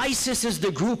ISIS is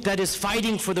the group that is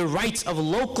fighting for the rights of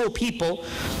local people,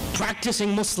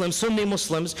 practicing Muslims, Sunni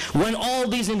Muslims, when all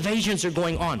these invasions are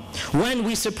going on. When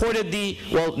we supported the,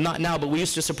 well, not now, but we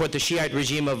used to support the Shiite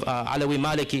regime of Alawi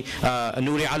Maliki,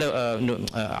 Nuri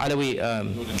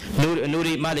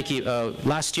Maliki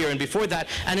last year and before that,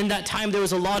 and in that time there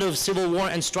was a lot of civil war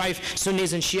and strife,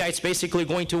 Sunnis and Shiites basically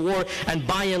going to war, and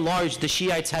by and large the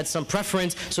Shiites had some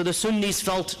preference, so the Sunnis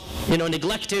felt,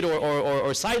 neglected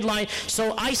or sidelined.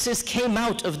 So ISIS came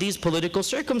out of these political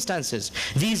circumstances.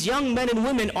 These young men and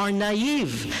women are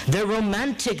naive, they're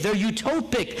romantic, they're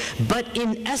utopic, but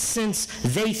in essence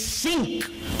they think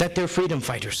that they're freedom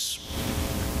fighters.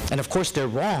 And of course they're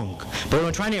wrong. But what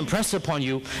I'm trying to impress upon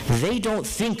you, they don't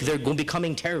think they're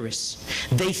becoming terrorists.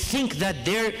 They think that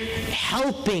they're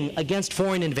helping against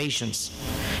foreign invasions,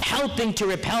 helping to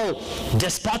repel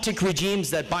despotic regimes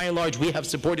that by and large we have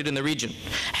supported in the region,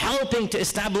 helping to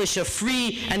establish a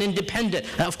free and independent.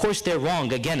 Now, of course they're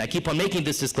wrong. Again, I keep on making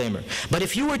this disclaimer. But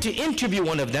if you were to interview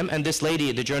one of them, and this lady,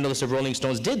 the journalist of Rolling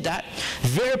Stones, did that,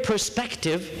 their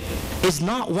perspective is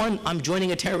not one, I'm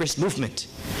joining a terrorist movement.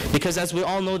 Because as we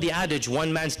all know the adage,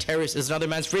 one man's terrorist is another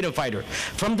man's freedom fighter.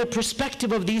 From the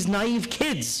perspective of these naive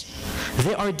kids,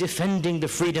 they are defending the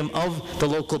freedom of the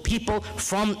local people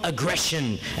from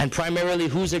aggression. And primarily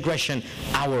whose aggression?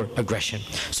 Our aggression.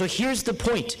 So here's the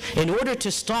point. In order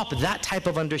to stop that type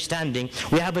of understanding,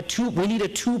 we need a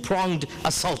two-pronged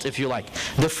assault, if you like.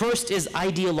 The first is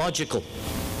ideological.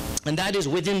 And that is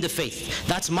within the faith.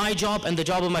 That's my job and the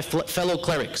job of my fellow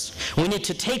clerics. We need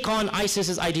to take on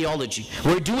ISIS's ideology.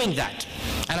 We're doing that.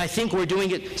 And I think we're doing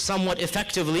it somewhat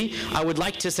effectively. I would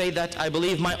like to say that I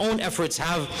believe my own efforts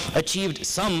have achieved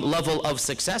some level of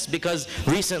success, because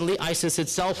recently ISIS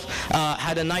itself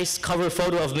had a nice cover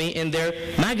photo of me in their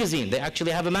magazine. They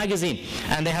actually have a magazine.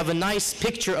 And they have a nice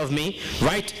picture of me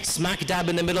right smack dab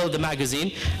in the middle of the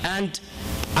magazine. And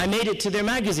I made it to their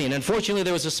magazine. Unfortunately,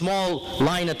 there was a small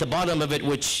line at the bottom of it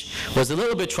which was a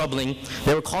little bit troubling.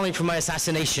 They were calling for my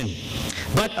assassination.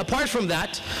 But apart from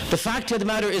that, the fact of the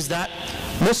matter is that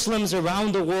Muslims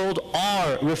around the world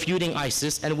are refuting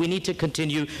ISIS, and we need to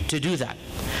continue to do that.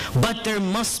 But there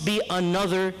must be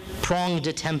another pronged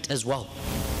attempt as well.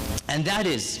 And that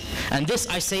is, and this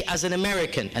I say as an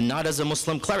American and not as a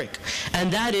Muslim cleric,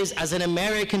 and that is as an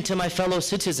American to my fellow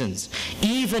citizens.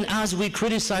 Even as we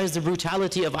criticize the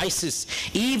brutality of ISIS,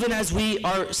 even as we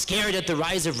are scared at the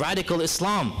rise of radical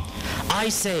Islam, I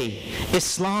say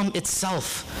Islam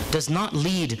itself does not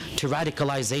lead to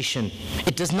radicalization.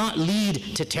 It does not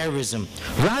lead to terrorism.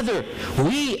 Rather,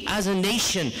 we as a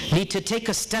nation need to take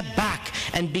a step back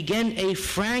and begin a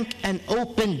frank and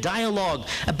open dialogue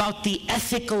about the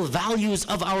ethical values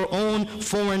of our own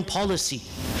foreign policy,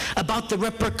 about the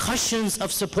repercussions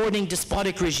of supporting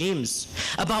despotic regimes,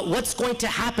 about what's going to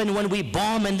happen when we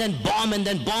bomb and then bomb and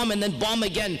then bomb and then bomb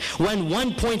again, when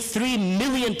 1.3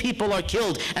 million people are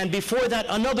killed, and before that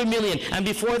another million, and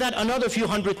before that another few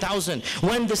 100,000,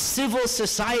 when the civil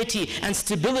society and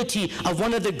stability of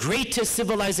one of the greatest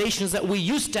civilizations that we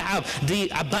used to have, the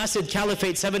Abbasid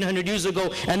Caliphate 700 years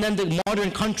ago, and then the modern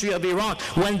country of Iraq,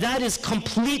 when that is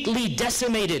completely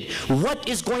decimated, what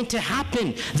is going to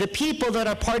happen? The people that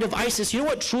are part of ISIS, you know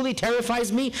what truly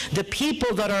terrifies me? The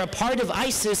people that are a part of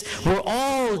ISIS were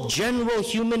all general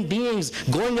human beings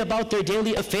going about their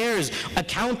daily affairs,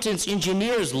 accountants,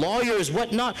 engineers, lawyers,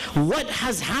 whatnot. What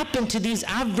has happened to these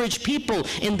average people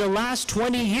in the last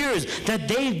 20 years that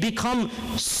they've become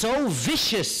so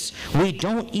vicious we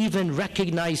don't even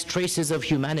recognize traces of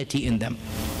humanity in them?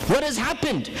 What has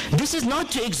happened? This is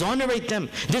not to exonerate them.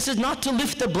 This is not to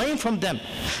lift the blame from them.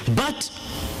 But,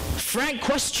 frank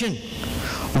question,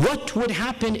 what would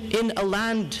happen in a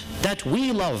land that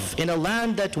we love, in a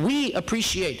land that we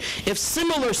appreciate, if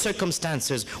similar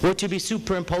circumstances were to be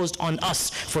superimposed on us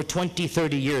for 20,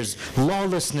 30 years?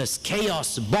 Lawlessness,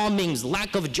 chaos, bombings,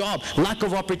 lack of job, lack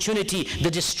of opportunity,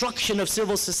 the destruction of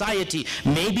civil society.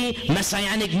 Maybe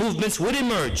messianic movements would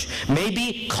emerge.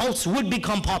 Maybe cults would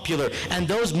become popular, and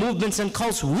those movements and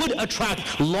cults would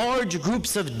attract large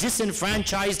groups of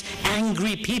disenfranchised,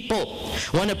 angry people.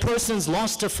 When a person's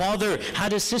lost a father,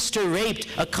 had a sister raped,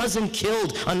 a cousin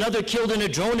killed, another killed in a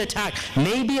drone attack,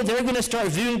 maybe they're going to start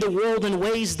viewing the world in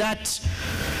ways that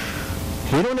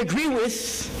we don't agree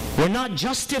with. We're not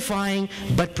justifying,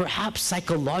 but perhaps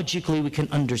psychologically we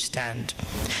can understand.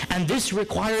 And this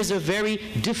requires a very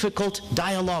difficult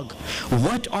dialogue.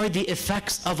 What are the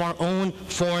effects of our own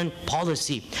foreign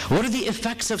policy? What are the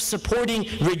effects of supporting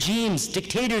regimes,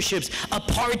 dictatorships,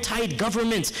 apartheid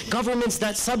governments, governments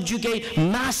that subjugate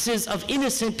masses of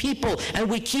innocent people, and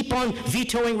we keep on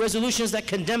vetoing resolutions that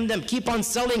condemn them, keep on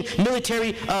selling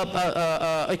military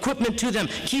equipment to them,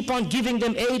 keep on giving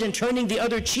them aid and turning the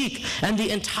other cheek, and the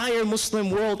entire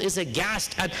Muslim world is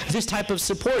aghast at this type of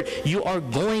support. You are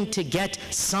going to get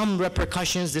some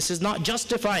repercussions. This is not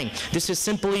justifying. This is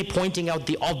simply pointing out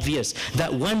the obvious,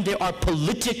 that when there are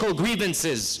political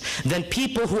grievances, then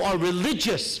people who are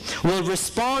religious will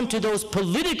respond to those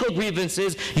political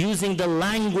grievances using the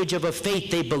language of a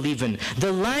faith they believe in.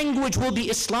 The language will be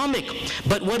Islamic,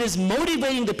 but what is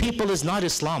motivating the people is not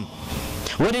Islam.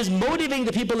 What is motivating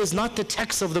the people is not the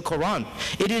text of the Quran.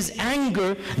 It is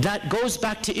anger that goes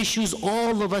back to issues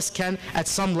all of us can at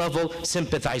some level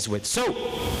sympathize with. So,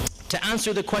 to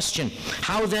answer the question,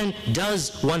 how then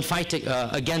does one fight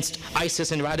against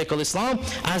ISIS and radical Islam?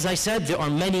 As I said, there are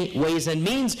many ways and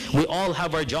means. We all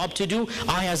have our job to do.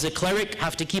 I, as a cleric,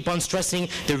 have to keep on stressing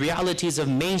the realities of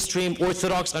mainstream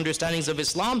orthodox understandings of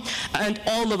Islam, and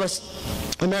all of us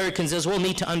Americans as well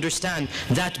need to understand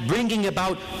that bringing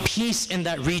about peace in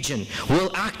that region will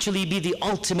actually be the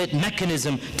ultimate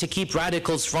mechanism to keep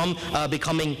radicals from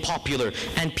becoming popular.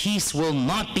 And peace will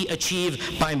not be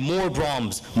achieved by more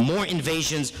bombs, more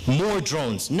invasions, more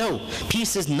drones. No,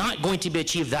 peace is not going to be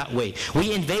achieved that way.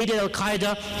 We invaded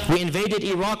al-qaeda, we invaded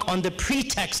Iraq on the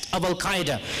pretext of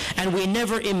al-qaeda, and we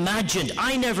never imagined,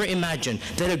 I never imagined,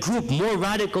 that a group more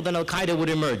radical than al-qaeda would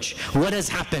emerge. What has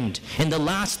happened? In the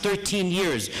last 13 years,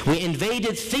 years. We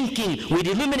invaded thinking we'd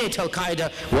eliminate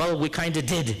al-Qaeda. Well, we kind of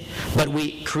did, but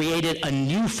we created a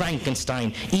new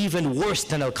Frankenstein, even worse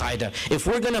than al-Qaeda. If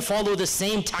we're going to follow the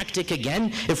same tactic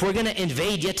again, if we're going to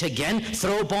invade yet again,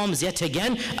 throw bombs yet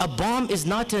again, a bomb is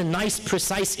not a nice,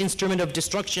 precise instrument of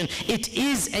destruction. It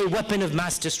is a weapon of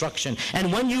mass destruction.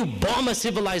 And when you bomb a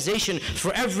civilization,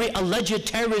 for every alleged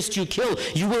terrorist you kill,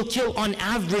 you will kill on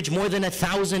average more than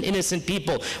 1,000 innocent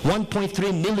people.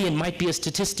 1.3 million might be a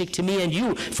statistic to me and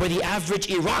you. For the average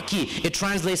Iraqi, it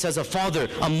translates as a father,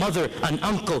 a mother, an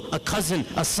uncle, a cousin,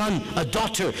 a son, a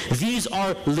daughter. These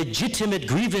are legitimate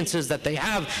grievances that they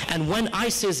have. And when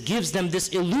ISIS gives them this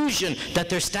illusion that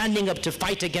they're standing up to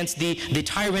fight against the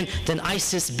tyrant, then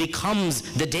ISIS becomes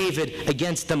the David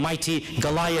against the mighty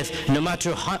Goliath. No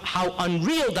matter how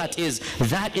unreal that is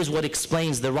what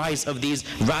explains the rise of these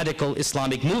radical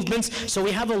Islamic movements. So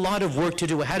we have a lot of work to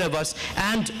do ahead of us,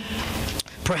 and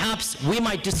perhaps we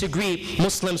might disagree,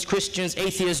 Muslims, Christians,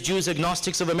 atheists, Jews,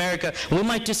 agnostics of America, we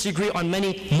might disagree on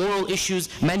many moral issues,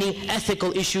 many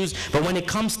ethical issues, but when it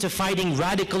comes to fighting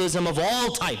radicalism of all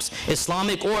types,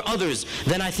 Islamic or others,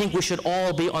 then I think we should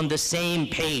all be on the same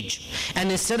page.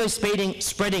 And instead of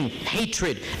spreading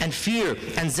hatred and fear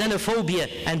and xenophobia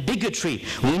and bigotry,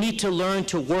 we need to learn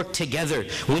to work together.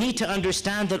 We need to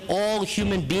understand that all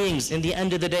human beings, in the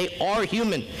end of the day, are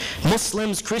human.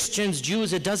 Muslims, Christians,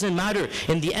 Jews, it doesn't matter.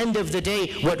 In the end of the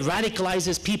day, what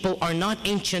radicalizes people are not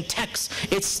ancient texts.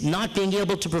 It's not being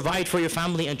able to provide for your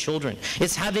family and children.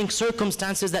 It's having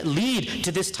circumstances that lead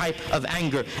to this type of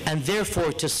anger. And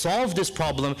therefore, to solve this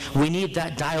problem, we need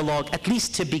that dialogue, at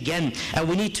least to begin. And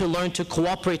we need to learn to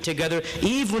cooperate together,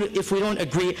 even if we don't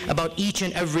agree about each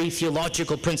and every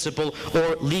theological principle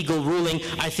or legal ruling.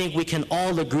 I think we can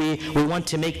all agree we want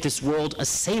to make this world a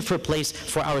safer place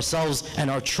for ourselves and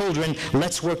our children.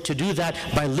 Let's work to do that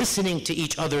by listening to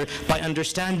each other, by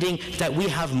understanding that we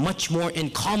have much more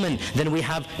in common than we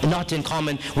have not in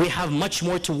common. We have much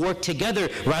more to work together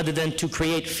rather than to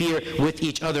create fear with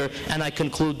each other. And I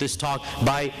conclude this talk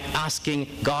by asking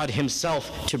God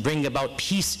Himself to bring about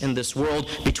peace in this world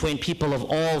between people of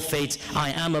all faiths.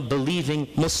 I am a believing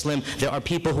Muslim. There are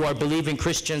people who are believing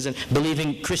Christians and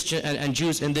believing Christian and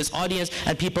Jews in this audience,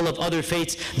 and people of other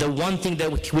faiths. The one thing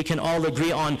that we can all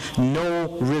agree on: no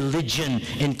religion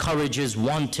encourages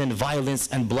wanton violence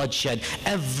and bloodshed.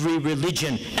 Every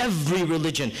religion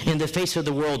in the face of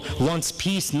the world wants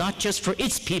peace, not just for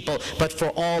its people, but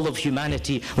for all of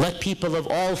humanity. Let people of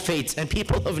all faiths and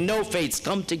people of no faiths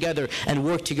come together and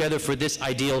work together for this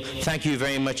ideal. Thank you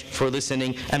very much for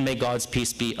listening, and may God's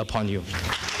peace be upon you.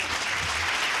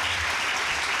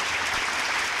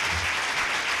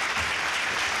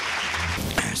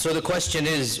 So the question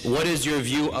is, what is your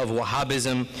view of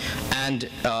Wahhabism, and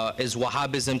is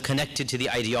Wahhabism connected to the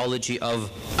ideology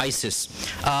of ISIS?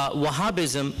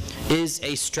 Wahhabism is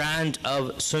a strand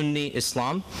of Sunni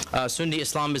Islam. Sunni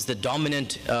Islam is the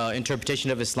dominant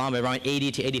interpretation of Islam. Around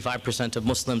 80 to 85% of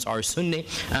Muslims are Sunni,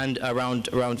 and around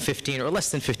 15 or less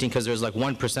than 15, because there's like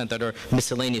 1% that are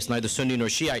miscellaneous, neither Sunni nor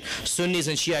Shiite. Sunnis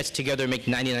and Shiites together make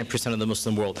 99% of the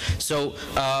Muslim world. So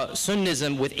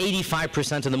Sunnism, with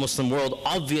 85% of the Muslim world,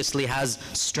 obviously has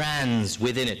strands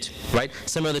within it, right?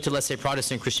 Similar to, let's say,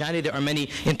 Protestant Christianity, there are many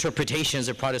interpretations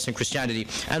of Protestant Christianity,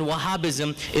 and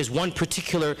Wahhabism is one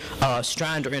particular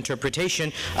strand or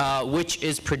interpretation which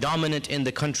is predominant in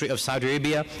the country of Saudi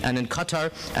Arabia and in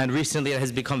Qatar, and recently it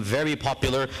has become very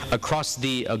popular across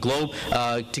the globe.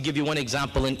 To give you one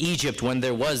example, in Egypt, when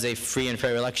there was a free and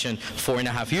fair election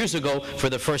 4.5 years ago, for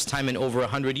the first time in over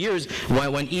 100 years,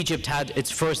 when Egypt had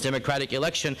its first democratic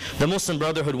election, the Muslim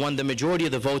Brotherhood won the majority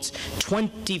of the votes.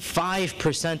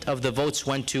 25% of the votes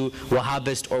went to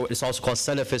Wahhabist, or it's also called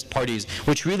Salafist parties,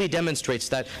 which really demonstrates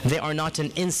that they are not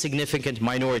an insignificant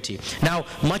minority. Now,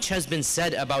 much has been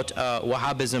said about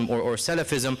Wahhabism or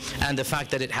Salafism and the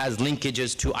fact that it has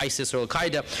linkages to ISIS or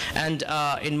al-Qaeda, and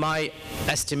in my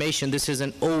estimation, this is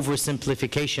an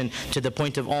oversimplification to the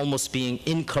point of almost being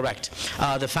incorrect.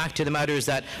 The fact of the matter is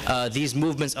that these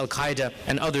movements, al-Qaeda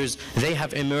and others, they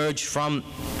have emerged from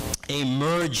a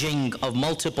merging of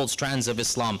multiple strands of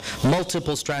Islam,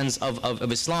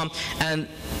 of Islam, and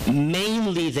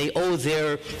mainly they owe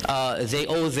their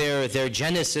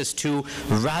genesis to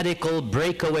radical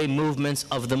breakaway movements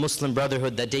of the Muslim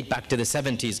Brotherhood that date back to the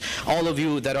 70s. All of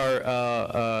you that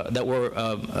were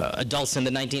adults in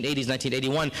the 1980s,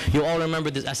 1981, you all remember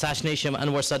the assassination of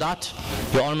Anwar Sadat?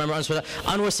 You all remember Anwar Sadat?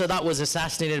 Anwar Sadat was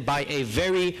assassinated by a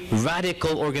very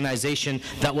radical organization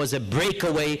that was a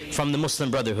breakaway from the Muslim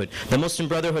Brotherhood. The Muslim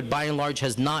Brotherhood, by and large,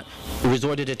 has not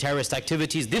resorted to terrorist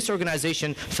activities. This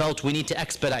organization felt we need to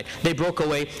expedite. They broke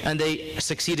away and they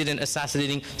succeeded in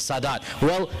assassinating Sadat.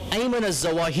 Well, Ayman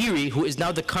al-Zawahiri, who is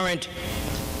now the current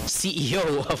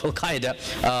CEO of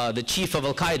al-Qaeda, the chief of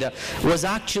al-Qaeda, was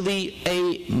actually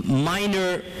a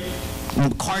minor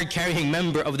card-carrying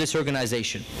member of this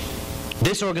organization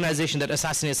that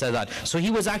assassinated Sadat. So he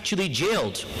was actually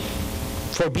jailed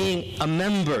for being a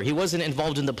member. He wasn't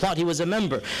involved in the plot, he was a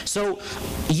member. So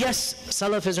yes,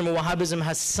 Salafism or Wahhabism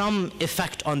has some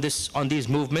effect on these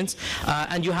movements,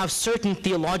 and you have certain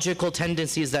theological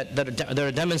tendencies that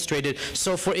are demonstrated.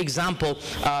 So for example,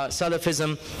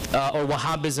 Salafism or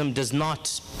Wahhabism does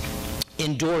not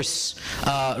endorse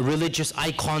religious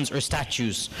icons or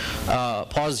statues.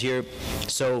 Pause here.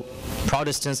 So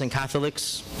Protestants and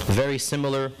Catholics, very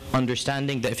similar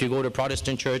understanding, that if you go to a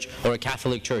Protestant church or a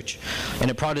Catholic church, in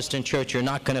a Protestant church you're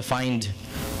not going to find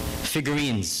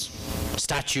figurines,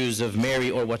 statues of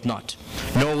Mary or whatnot.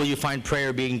 Nor will you find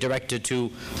prayer being directed to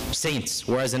saints,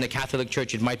 whereas in a Catholic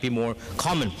church it might be more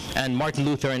common. And Martin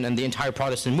Luther and the entire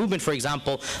Protestant movement, for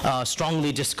example,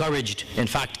 strongly discouraged, in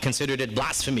fact considered it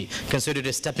blasphemy, considered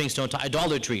a stepping stone to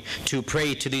idolatry, to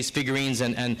pray to these figurines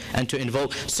and to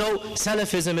invoke. So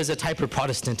Salafism is a type of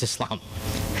Protestant Islam.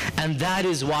 And that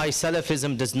is why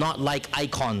Salafism does not like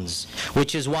icons,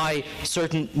 which is why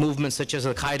certain movements such as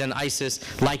al-Qaeda and ISIS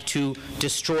like to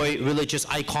destroy religious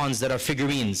icons that are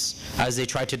figurines, as they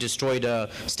try to destroy the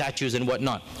statues and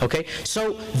whatnot. Okay,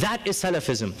 so that is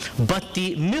Salafism. But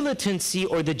the militancy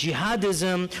or the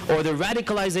jihadism or the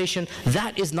radicalization,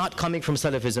 that is not coming from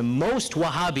Salafism. Most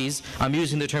Wahhabis, I'm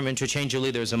using the term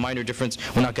interchangeably, there's a minor difference,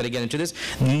 we're not going to get into this.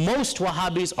 Most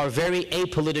Wahhabis are very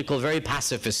apolitical, very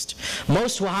pacifist.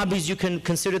 Most Wahhabis, you can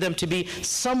consider them to be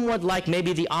somewhat like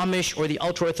maybe the Amish or the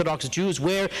ultra-Orthodox Jews,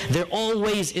 where they're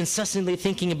always incessantly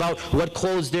thinking about what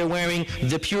clothes they're wearing,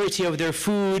 the purity of their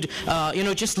food,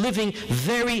 just living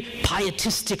very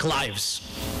pietistic lives.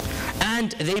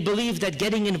 And they believe that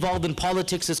getting involved in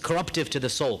politics is corruptive to the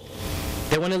soul.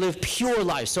 They want to live pure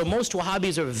lives. So most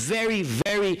Wahhabis are very,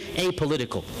 very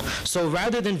apolitical. So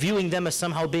rather than viewing them as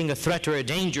somehow being a threat or a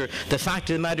danger, the fact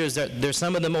of the matter is that they're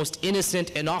some of the most innocent,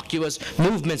 innocuous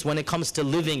movements when it comes to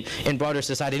living in broader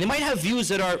society. They might have views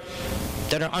that are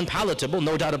unpalatable,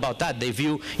 no doubt about that. They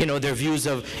view, their views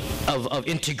of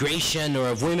integration or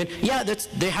of women. Yeah,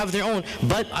 they have their own,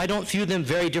 but I don't view them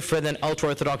very different than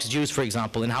ultra-Orthodox Jews, for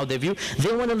example, in how they view.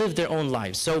 They want to live their own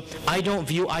lives. So I don't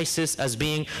view ISIS as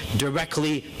being directly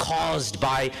caused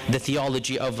by the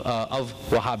theology of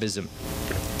Wahhabism.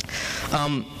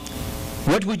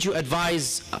 What would you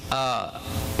advise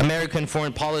American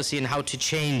foreign policy and how to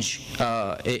change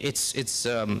its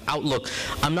outlook?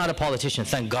 I'm not a politician.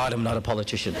 Thank God I'm not a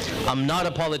politician. I'm not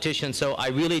a politician, so I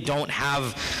really don't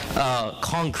have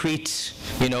concrete,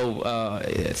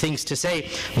 things to say.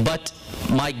 But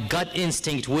my gut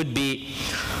instinct would be,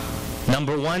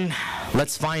 number one,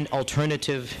 let's find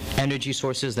alternative energy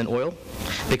sources than oil,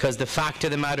 because the fact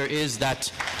of the matter is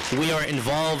that we are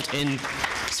involved in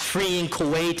freeing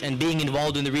Kuwait and being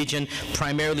involved in the region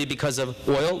primarily because of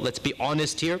oil. Let's be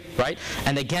honest here, right?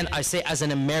 And again, I say as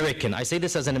an American, I say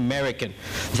this as an American,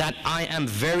 that I am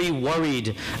very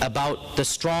worried about the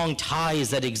strong ties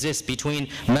that exist between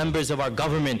members of our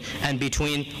government and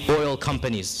between oil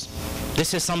companies.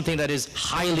 This is something that is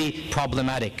highly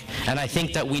problematic, and I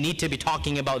think that we need to be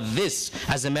talking about this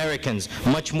as Americans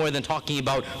much more than talking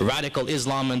about radical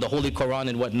Islam and the Holy Quran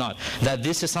and whatnot. That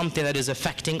this is something that is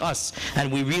affecting us, and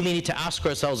we really need to ask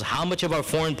ourselves how much of our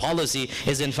foreign policy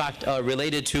is in fact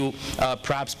related to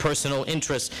perhaps personal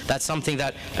interests. That's something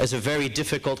that is a very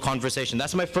difficult conversation.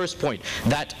 That's my first point,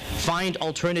 that find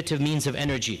alternative means of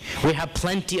energy. We have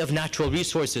plenty of natural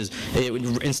resources.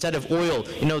 Instead of oil,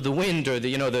 the wind or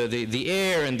the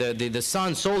air and the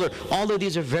sun, solar, all of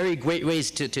these are very great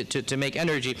ways to make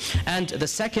energy. And the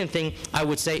second thing I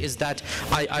would say is that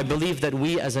I believe that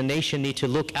we as a nation need to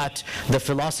look at the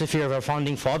philosophy of our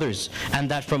founding fathers, and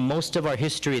that from most of our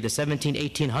history, the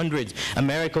 1800s,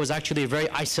 America was actually a very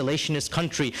isolationist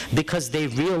country because they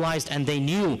realized and they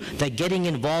knew that getting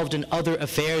involved in other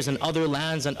affairs and other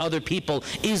lands and other people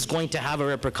is going to have a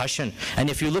repercussion. And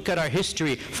if you look at our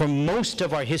history, for most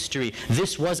of our history,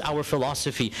 this was our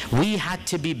philosophy. We had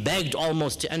to be begged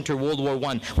almost to enter World War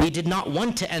I. We did not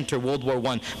want to enter World War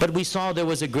I, but we saw there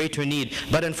was a greater need.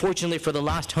 But unfortunately, for the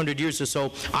last 100 years or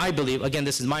so, I believe, again,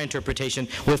 this is my interpretation,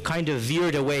 we've kind of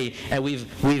veered away and we've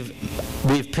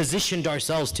We've positioned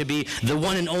ourselves to be the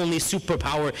one and only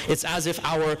superpower. It's as if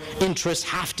our interests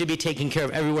have to be taken care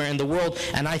of everywhere in the world.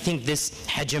 And I think this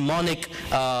hegemonic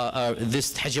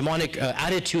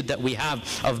attitude that we have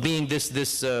of being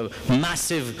this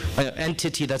massive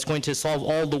entity that's going to solve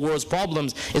all the world's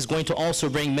problems is going to also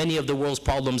bring many of the world's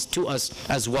problems to us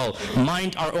as well.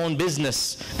 Mind our own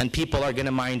business, and people are going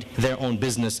to mind their own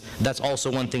business. That's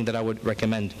also one thing that I would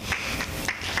recommend.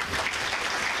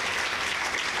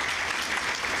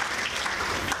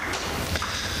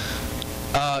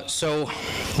 So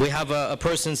we have a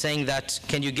person saying that,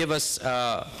 can you give us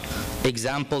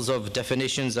examples of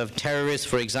definitions of terrorists?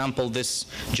 For example, this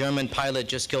German pilot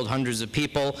just killed hundreds of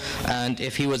people, and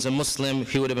if he was a Muslim,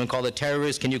 he would have been called a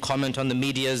terrorist. Can you comment on the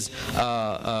media's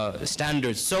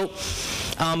standards? So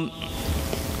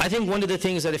I think one of the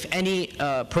things that if any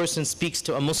person speaks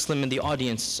to a Muslim in the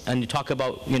audience and you talk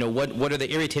about, what are they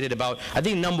irritated about, I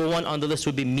think number one on the list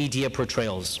would be media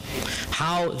portrayals.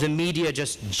 How the media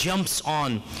just jumps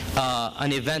on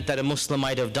an event that a Muslim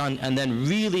might have done and then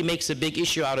really makes a big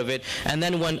issue out of it. And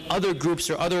then when other groups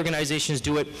or other organizations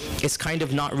do it, it's kind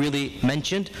of not really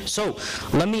mentioned. So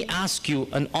let me ask you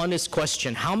an honest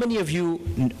question. How many of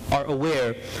you are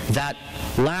aware that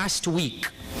last week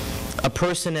a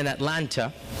person in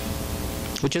Atlanta,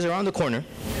 which is around the corner,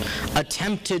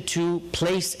 attempted to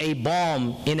place a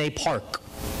bomb in a park?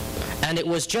 And it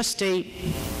was just a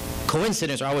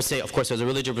coincidence, or I would say, of course, as a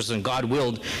religious person, God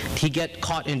willed he get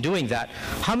caught in doing that.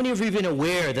 How many of you have been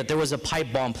aware that there was a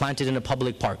pipe bomb planted in a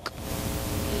public park?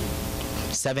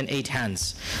 7, 8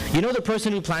 hands. You know the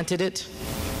person who planted it?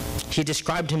 He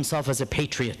described himself as a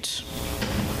patriot.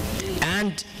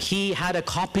 And he had a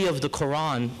copy of the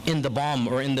Quran in the bomb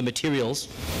or in the materials.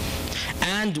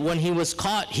 And when he was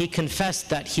caught, he confessed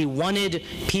that he wanted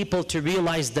people to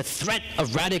realize the threat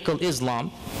of radical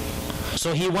Islam.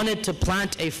 So he wanted to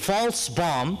plant a false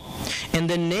bomb in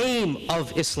the name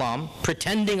of Islam,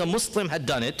 pretending a Muslim had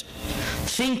done it,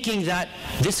 thinking that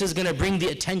this is going to bring the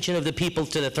attention of the people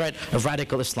to the threat of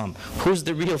radical Islam. Who's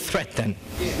the real threat then?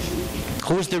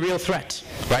 Who's the real threat,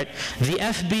 right? The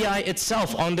FBI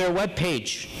itself on their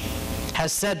webpage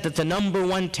has said that the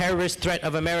 #1 terrorist threat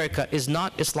of America is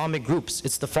not Islamic groups,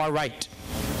 it's the far right.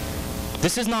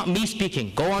 This is not me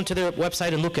speaking. Go onto their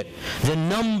website and look at the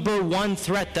 #1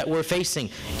 threat that we're facing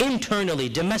internally,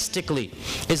 domestically,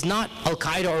 is not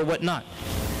al-qaeda or whatnot.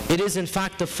 It is in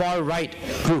fact the far right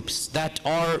groups that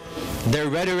are, their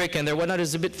rhetoric and their whatnot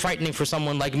is a bit frightening for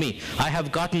someone like me. I have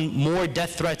gotten more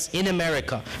death threats in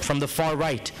America from the far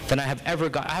right than I have ever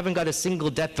got. I haven't got a single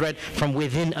death threat from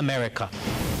within America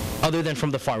other than from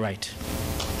the far right.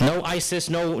 No ISIS,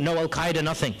 no al-qaeda,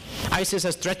 nothing. ISIS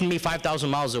has threatened me 5,000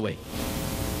 miles away.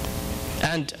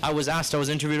 And I was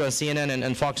interviewed on CNN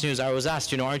and Fox News, I was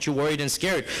asked, aren't you worried and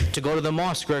scared to go to the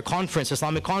mosque or a conference,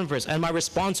 Islamic conference? And my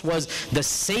response was, the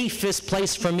safest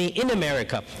place for me in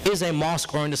America is a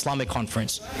mosque or an Islamic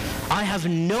conference. I have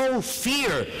no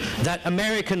fear that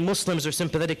American Muslims are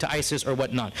sympathetic to ISIS or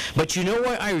whatnot. But you know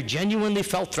where I genuinely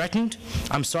felt threatened?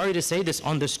 I'm sorry to say this,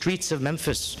 on the streets of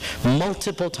Memphis.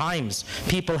 Multiple times,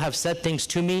 people have said things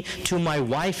to me, to my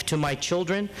wife, to my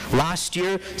children. Last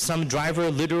year, some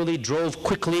driver literally drove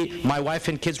quickly, my wife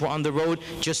and kids were on the road,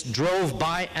 just drove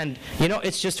by, and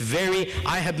it's just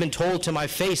I have been told to my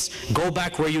face, go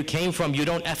back where you came from, you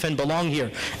don't effing belong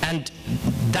here. And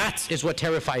that is what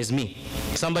terrifies me.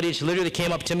 Somebody literally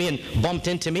came up to me and bumped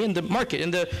into me in the market,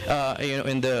 in the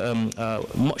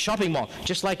shopping mall,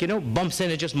 just like, bumps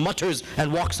in and just mutters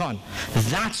and walks on.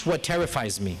 That's what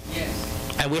terrifies me. Yes.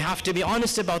 And we have to be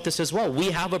honest about this as well.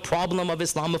 We have a problem of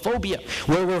Islamophobia,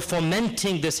 where we're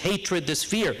fomenting this hatred, this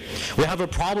fear. We have a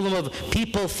problem of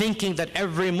people thinking that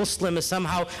every Muslim is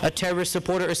somehow a terrorist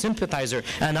supporter or sympathizer.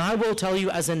 And I will tell you,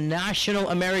 as a national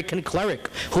American cleric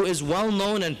who is well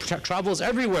known and travels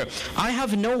everywhere, I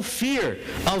have no fear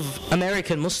of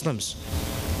American Muslims.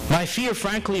 My fear,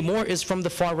 frankly, more is from the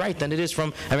far right than it is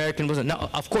from American Muslims. Now,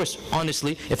 of course,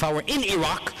 honestly, if I were in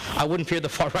Iraq, I wouldn't fear the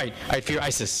far right. I'd fear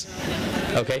ISIS.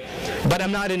 Okay? But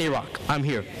I'm not in Iraq. I'm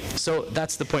here. So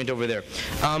that's the point over there.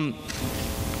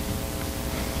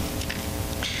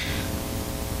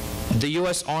 The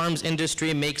U.S. arms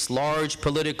industry makes large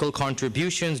political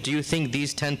contributions. Do you think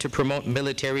these tend to promote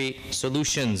military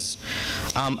solutions?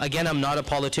 Again, I'm not a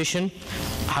politician.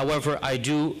 However, I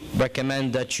do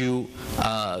recommend that you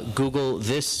Google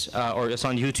this, or it's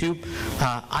on YouTube,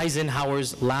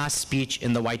 Eisenhower's last speech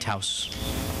in the White House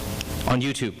on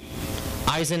YouTube.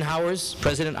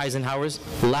 President Eisenhower's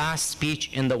last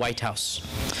speech in the White House.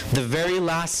 The very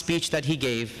last speech that he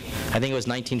gave, I think it was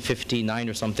 1959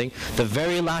 or something, the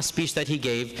very last speech that he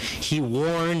gave, he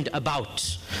warned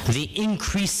about the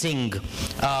increasing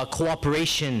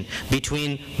cooperation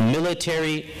between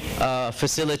military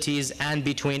facilities and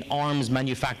between arms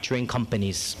manufacturing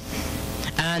companies,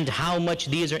 and how much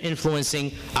these are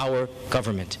influencing our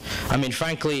government. I mean,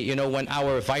 frankly, you know, when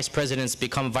our vice presidents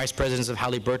become vice presidents of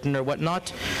Halliburton or whatnot,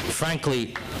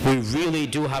 frankly, we really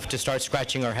do have to start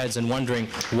scratching our heads and wondering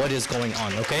what is going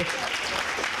on, okay?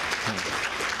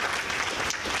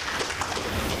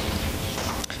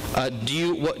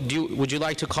 Would you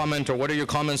like to comment, or what are your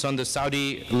comments on the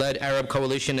Saudi-led Arab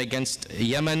coalition against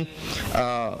Yemen?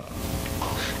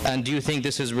 And do you think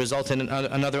this has resulted in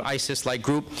another ISIS-like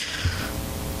group?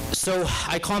 So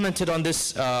I commented on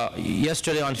this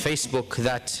yesterday on Facebook,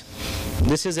 that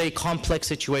this is a complex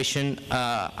situation.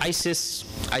 ISIS,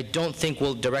 I don't think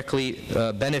will directly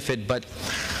benefit, but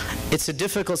it's a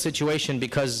difficult situation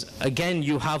because, again,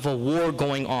 you have a war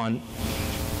going on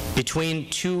between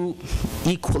two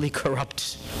equally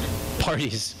corrupt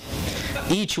parties.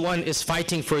 Each one is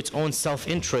fighting for its own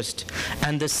self-interest,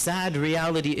 and the sad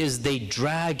reality is they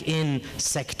drag in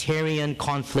sectarian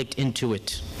conflict into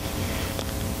it.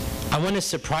 I want to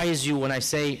surprise you when I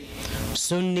say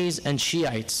Sunnis and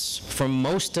Shiites, for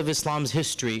most of Islam's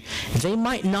history, they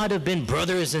might not have been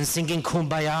brothers and singing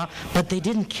Kumbaya, but they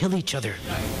didn't kill each other.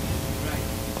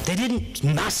 They didn't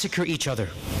massacre each other.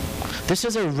 This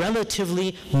is a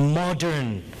relatively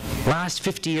modern, last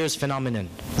 50 years phenomenon.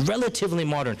 Relatively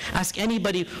modern. Ask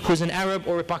anybody who's an Arab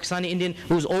or a Pakistani Indian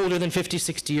who's older than 50,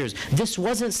 60 years. This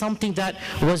wasn't something that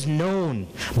was known.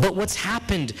 But what's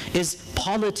happened is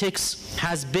politics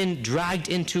has been dragged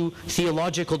into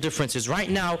theological differences. Right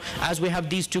now, as we have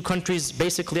these two countries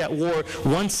basically at war,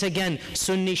 once again,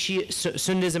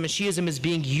 Sunnism and Shiism is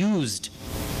being used.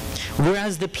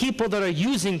 Whereas the people that are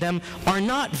using them are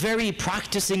not very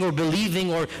practicing or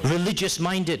believing or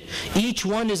religious-minded. Each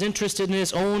one is interested in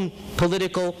his own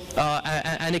political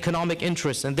and economic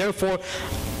interests. And therefore,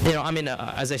 you know, I mean,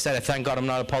 as I said, thank God I'm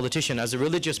not a politician. As a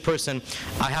religious person,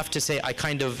 I have to say I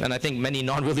kind of, and I think many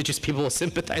non-religious people will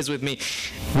sympathize with me,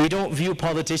 we don't view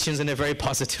politicians in a very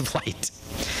positive light.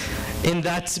 In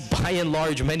that, by and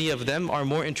large, many of them are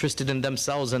more interested in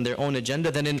themselves and their own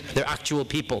agenda than in their actual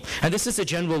people. And this is a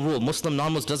general rule. Muslim,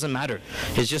 non-Muslim, doesn't matter.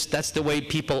 It's just that's the way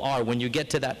people are. When you get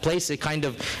to that place, it kind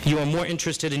of, you are more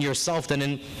interested in yourself than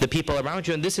in the people around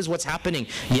you. And this is what's happening.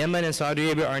 Yemen and Saudi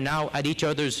Arabia are now at each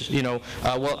other's, you know,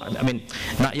 well, I mean,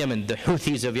 not Yemen, the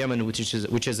Houthis of Yemen, which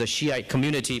is a Shiite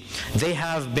community, they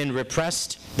have been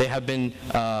repressed. They have been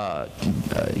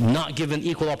not given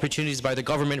equal opportunities by the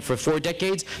government for 4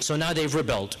 decades. So now they've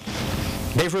rebelled.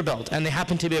 They've rebelled, and they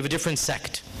happen to be of a different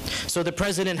sect. So the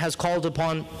president has called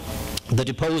upon, the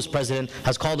deposed president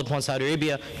has called upon Saudi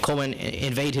Arabia to go and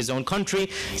invade his own country.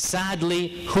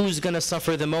 Sadly, who's going to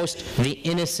suffer the most? The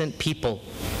innocent people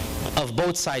of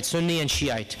both sides, Sunni and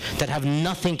Shiite, that have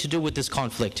nothing to do with this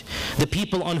conflict. The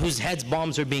people on whose heads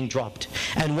bombs are being dropped.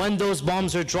 And when those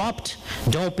bombs are dropped,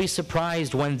 don't be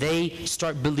surprised when they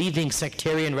start believing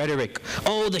sectarian rhetoric.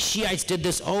 Oh, the Shiites did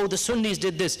this. Oh, the Sunnis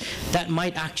did this. That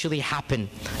might actually happen.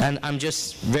 And I'm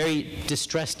just very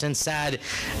distressed and sad.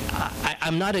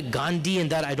 I'm not a Gandhi in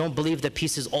that I don't believe that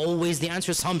peace is always the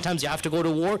answer. Sometimes you have to go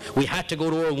to war. We had to go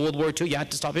to war in World War II. You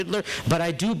had to stop Hitler. But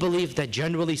I do believe that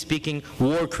generally speaking,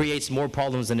 war creates more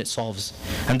problems than it solves.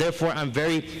 And therefore, I'm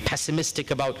very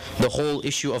pessimistic about the whole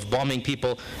issue of bombing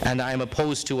people, and I am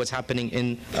opposed to what's happening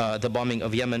in the bombing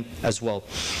of Yemen as well.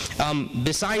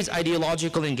 Besides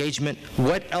ideological engagement,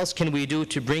 what else can we do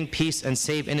to bring peace and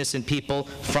save innocent people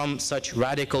from such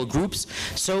radical groups?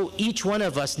 So each one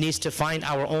of us needs to find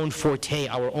our own forte,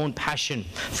 our own passion.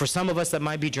 For some of us that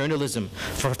might be journalism.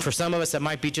 For some of us that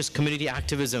might be just community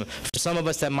activism. For some of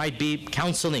us that might be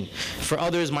counseling. For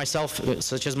others,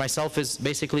 such as myself, is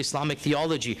basically Islamic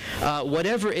theology.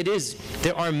 Whatever it is,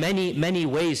 there are many, many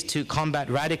ways to combat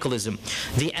radicalism.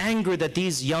 The anger that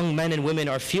these young men and women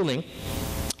are feeling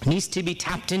needs to be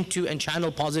tapped into and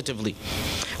channeled positively.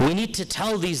 We need to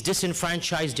tell these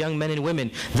disenfranchised young men and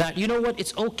women that, you know what,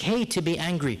 it's okay to be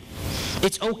angry.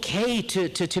 It's okay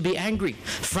to be angry.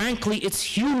 Frankly, it's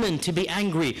human to be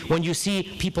angry when you see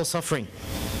people suffering.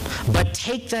 But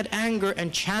take that anger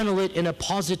and channel it in a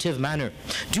positive manner.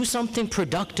 Do something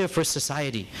productive for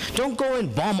society. Don't go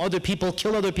and bomb other people,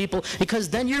 kill other people, because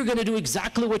then you're going to do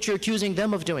exactly what you're accusing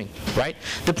them of doing, right?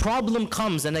 The problem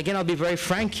comes, and again, I'll be very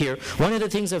frank here, one of the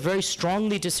things I very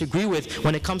strongly disagree with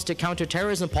when it comes to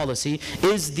counterterrorism policy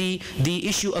is the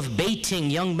issue of baiting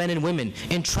young men and women,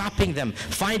 entrapping them,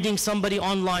 finding somebody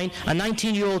online, a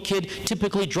 19-year-old kid,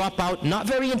 typically drop out, not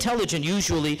very intelligent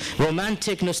usually,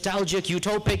 romantic, nostalgic,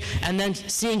 utopic, and then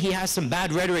seeing he has some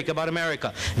bad rhetoric about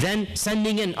America, then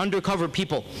sending in undercover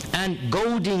people and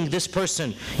goading this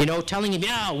person, telling him,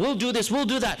 yeah, we'll do this, we'll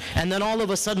do that, and then all of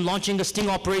a sudden launching a sting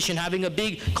operation, having a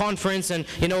big conference, and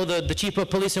the chief of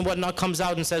police and whatnot comes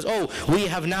out and says, oh, we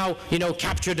have now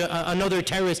captured another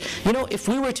terrorist. If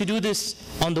we were to do this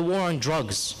on the war on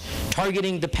drugs,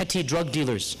 targeting the petty drug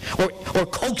dealers, or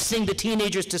coaxing the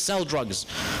teenagers to sell drugs,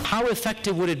 how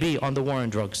effective would it be on the war on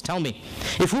drugs? Tell me.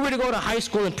 If we were to go to high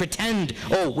school and pretend,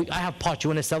 oh, I have pot, you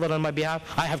want to sell it on my behalf?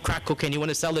 I have crack cocaine, you want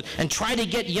to sell it? And try to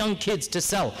get young kids to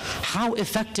sell. How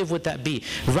effective would that be?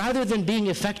 Rather than being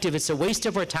effective, it's a waste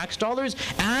of our tax dollars,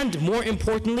 and more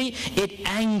importantly, it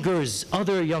angers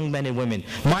other young men and women.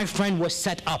 My friend was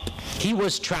set up. He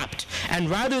was trapped. And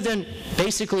rather than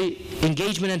basically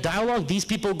engagement and dialogue, these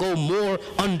people go more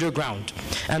underground.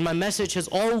 And my message has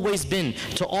always been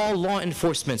to all law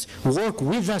enforcement, work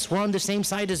with us. We're on the same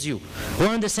side as you. We're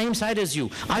on the same side as you.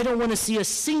 I don't want to see a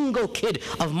single kid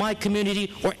of my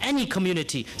community or any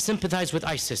community sympathize with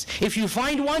ISIS. If you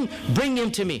find one, bring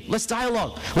him to me. Let's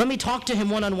dialogue. Let me talk to him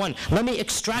one-on-one. Let me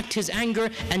extract his anger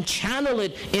and channel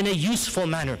it in a useful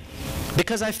manner.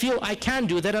 Because I feel I can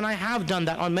do that, and I have done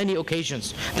that on many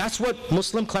occasions. That's what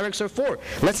Muslim clerics are for.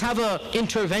 Let's have an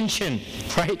intervention,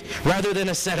 right? Rather than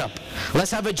a setup.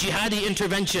 Let's have a jihadi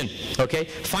intervention, okay?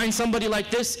 Find somebody like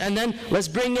this, and then let's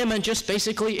bring him and just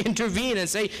basically intervene and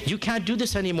say, you can't do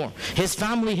this anymore. His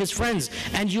family, his friends.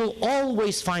 And you'll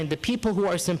always find the people who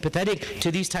are sympathetic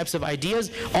to these types of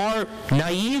ideas are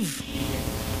naive,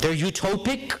 they're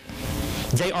utopic,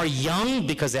 they are young,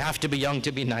 because they have to be young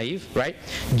to be naive, right?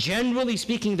 Generally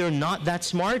speaking, they're not that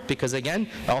smart, because again,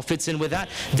 it all fits in with that.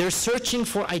 They're searching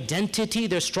for identity,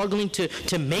 they're struggling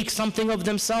to make something of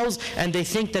themselves, and they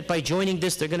think that by joining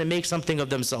this, they're going to make something of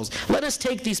themselves. Let us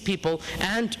take these people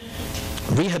and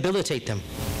rehabilitate them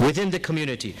within the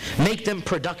community, make them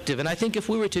productive. And I think if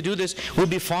we were to do this, we'd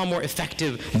be far more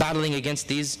effective battling against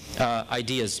these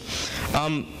ideas.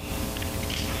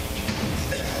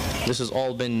 This has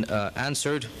all been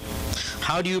answered.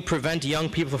 How do you prevent young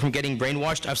people from getting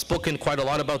brainwashed? I've spoken quite a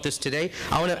lot about this today.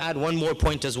 I want to add one more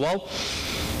point as well.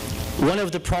 One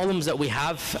of the problems that we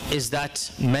have is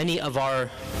that many of our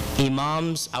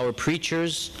imams, our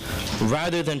preachers,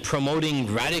 rather than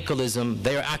promoting radicalism,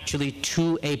 they are actually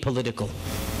too apolitical.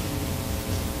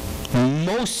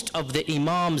 Most of the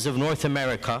imams of North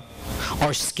America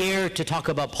are scared to talk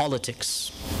about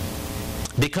politics,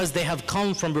 because they have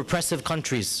come from repressive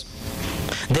countries.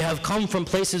 They have come from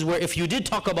places where if you did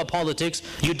talk about politics,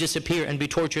 you'd disappear and be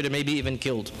tortured and maybe even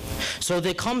killed. So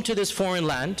they come to this foreign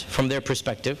land from their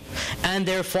perspective, and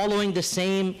they're following the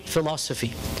same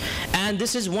philosophy. And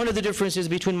this is one of the differences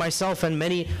between myself and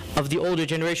many of the older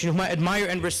generation whom I admire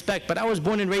and respect, but I was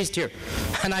born and raised here,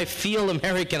 and I feel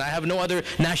American. I have no other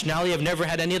nationality. I've never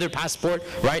had any other passport,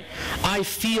 right? I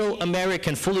feel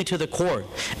American fully to the core.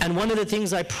 And one of the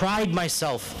things I pride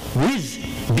myself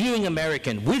with being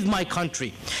American, with my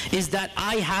country, is that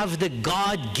I have the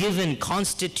God-given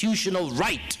constitutional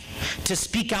right to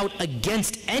speak out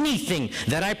against anything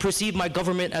that I perceive my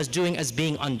government as doing as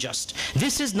being unjust.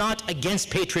 This is not against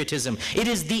patriotism. It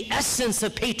is the essence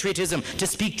of patriotism to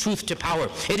speak truth to power.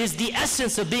 It is the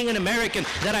essence of being an American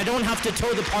that I don't have to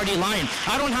toe the party line.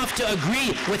 I don't have to agree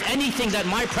with anything that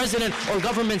my president or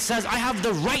government says. I have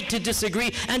the right to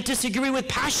disagree, and disagree with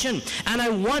passion. And I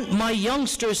want my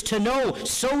youngsters to know,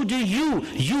 so do you.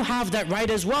 You have that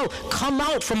right as well. Come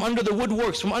out from under the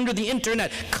woodworks, from under the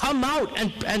internet. Come out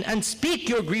and speak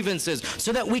your grievances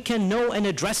so that we can know and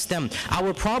address them.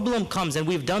 Our problem comes, and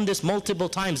we've done this multiple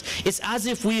times, it's as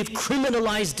if we've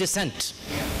criminalized dissent.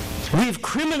 We've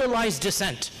criminalized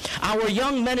dissent. Our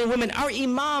young men and women, our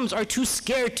imams are too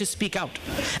scared to speak out.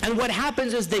 And what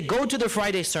happens is they go to the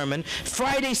Friday sermon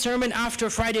after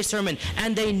Friday sermon,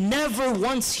 and they never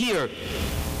once hear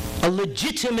a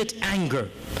legitimate anger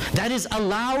that is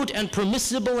allowed and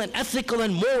permissible and ethical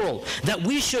and moral, that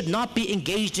we should not be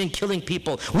engaged in killing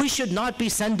people. We should not be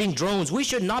sending drones. We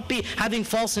should not be having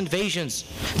false invasions.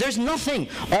 There's nothing.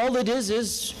 All it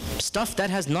is stuff that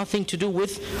has nothing to do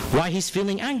with why he's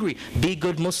feeling angry. Be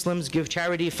good Muslims, give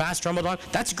charity, fast Ramadan.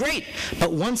 That's great.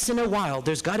 But once in a while,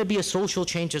 there's got to be a social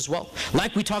change as well.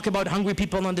 Like we talk about hungry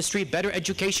people on the street, better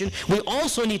education, we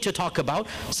also need to talk about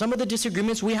some of the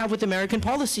disagreements we have with American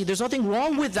policy. There's nothing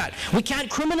wrong with that. We can't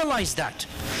criminalize that.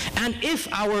 And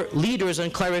if our leaders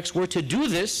and clerics were to do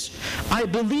this, I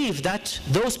believe that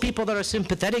those people that are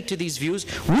sympathetic to these views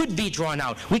would be drawn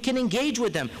out. We can engage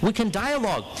with them. We can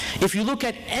dialogue. If you look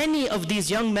at any of these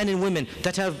young men and women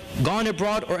that have gone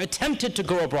abroad or attempted to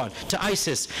go abroad to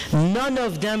ISIS, none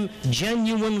of them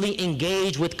genuinely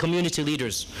engage with community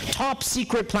leaders. Top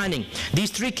secret planning.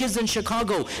 These 3 kids in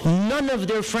Chicago, none of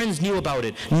their friends knew about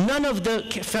it. None of the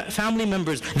family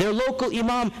members, their local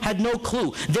imam had no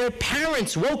clue. Their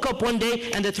parents woke up one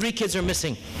day and the 3 kids are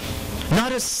missing.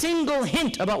 Not a single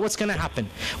hint about what's going to happen.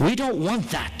 We don't want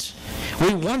that.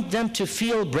 We want them to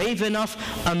feel brave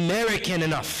enough, American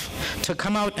enough, to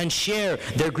come out and share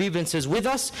their grievances with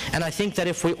us. And I think that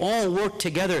if we all work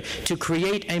together to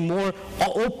create a more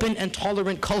open and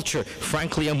tolerant culture,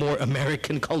 frankly a more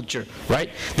American culture, right?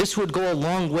 This would go a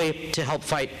long way to help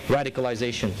fight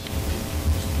radicalization.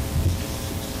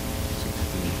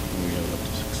 We have up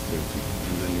to 6:30,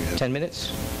 and then we have 10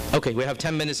 minutes? Okay, we have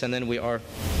 10 minutes and then we are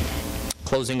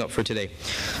closing up for today.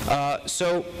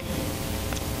 So,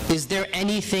 is there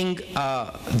anything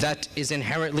that is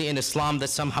inherently in Islam that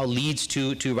somehow leads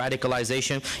to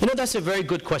radicalization? You know, that's a very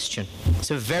good question.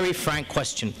 It's a very frank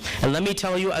question. And let me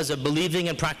tell you, as a believing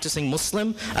and practicing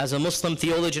Muslim, as a Muslim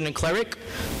theologian and cleric,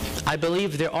 I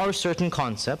believe there are certain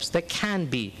concepts that can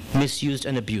be misused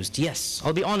and abused. Yes,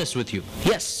 I'll be honest with you.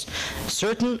 Yes,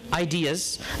 certain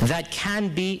ideas that can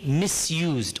be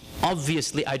misused.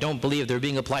 Obviously, I don't believe they're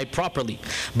being applied properly.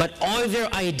 But are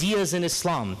there ideas in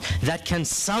Islam that can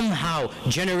somehow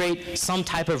generate some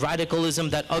type of radicalism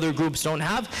that other groups don't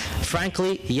have?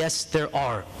 Frankly, yes, there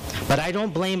are. But I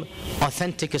don't blame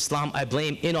authentic Islam. I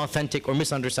blame inauthentic or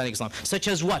misunderstanding Islam. Such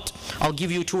as what? I'll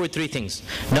give you 2 or 3 things.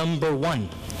 Number 1,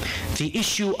 the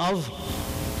issue of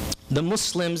the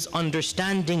Muslims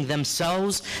understanding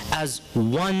themselves as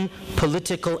one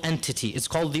political entity. It's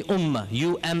called the Ummah,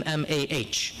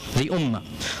 U-M-M-A-H, the Ummah.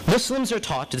 Muslims are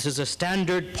taught, this is a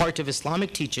standard part of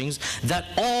Islamic teachings, that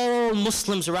all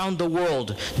Muslims around the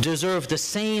world deserve the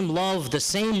same love, the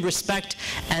same respect,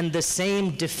 and the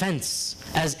same defense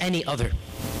as any other.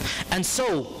 And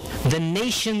so, the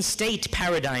nation-state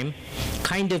paradigm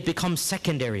kind of becomes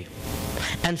secondary.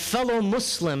 And fellow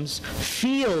Muslims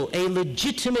feel a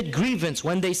legitimate grievance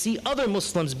when they see other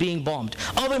Muslims being bombed,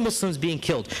 other Muslims being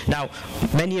killed. Now,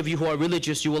 many of you who are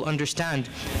religious, you will understand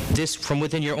this from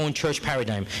within your own church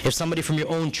paradigm. If somebody from your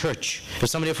own church, if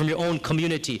somebody from your own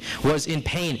community was in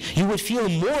pain, you would feel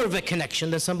more of a connection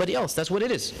than somebody else. That's what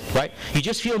it is, right? You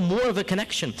just feel more of a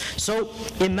connection. So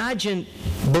imagine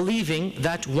believing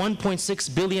that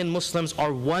 1.6 billion Muslims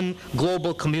are one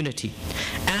global community.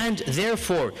 And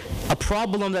therefore, a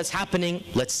problem that's happening,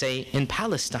 let's say, in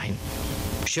Palestine,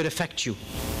 should affect you.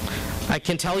 I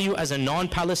can tell you as a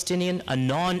non-Palestinian, a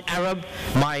non-Arab,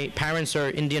 my parents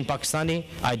are Indian Pakistani,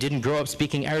 I didn't grow up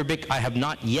speaking Arabic, I have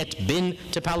not yet been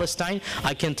to Palestine.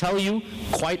 I can tell you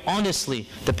quite honestly,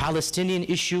 the Palestinian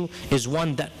issue is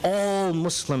one that all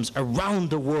Muslims around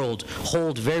the world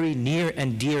hold very near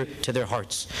and dear to their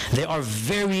hearts. They are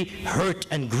very hurt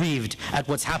and grieved at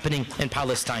what's happening in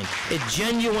Palestine. It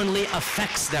genuinely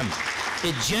affects them.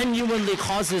 It genuinely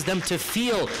causes them to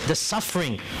feel the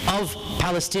suffering of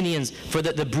Palestinians for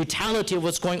the brutality of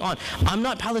what's going on. I'm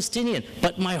not Palestinian,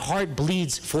 but my heart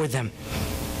bleeds for them.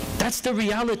 That's the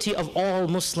reality of all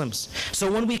Muslims.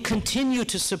 So when we continue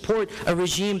to support a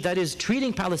regime that is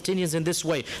treating Palestinians in this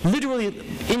way, literally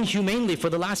inhumanely for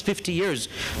the last 50 years,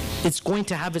 it's going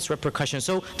to have its repercussions.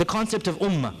 So the concept of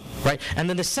ummah, right? And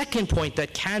then the second point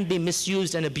that can be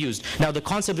misused and abused. Now the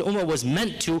concept of ummah was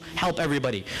meant to help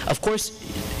everybody. Of course,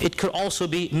 it could also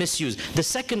be misused. The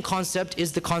second concept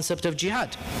is the concept of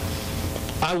jihad.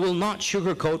 I will not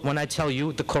sugarcoat when I tell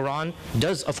you the Quran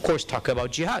does, of course, talk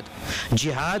about jihad.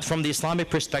 Jihad, from the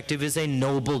Islamic perspective, is a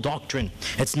noble doctrine.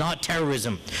 It's not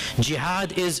terrorism.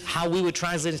 Jihad is how we would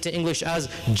translate it to English as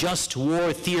just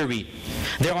war theory.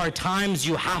 There are times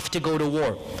you have to go to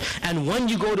war. And when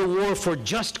you go to war for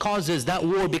just causes, that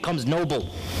war becomes noble.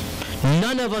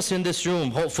 None of us in this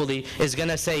room, hopefully, is going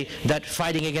to say that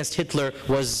fighting against Hitler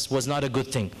was not a good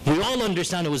thing. We all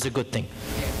understand it was a good thing.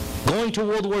 Going to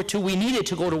World War II, we needed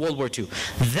to go to World War II.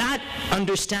 That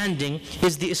understanding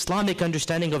is the Islamic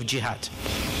understanding of jihad.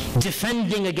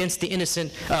 Defending against the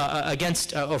innocent,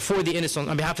 or for the innocent,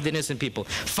 on behalf of the innocent people.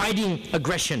 Fighting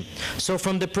aggression. So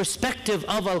from the perspective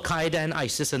of al-qaeda and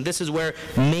ISIS, and this is where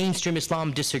mainstream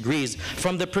Islam disagrees,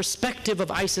 from the perspective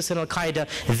of ISIS and al-qaeda,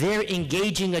 they're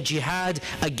engaging a jihad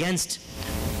against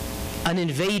an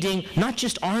invading, not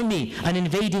just army, an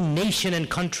invading nation and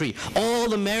country.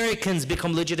 All Americans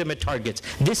become legitimate targets.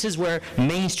 This is where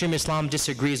mainstream Islam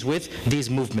disagrees with these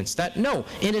movements. That no,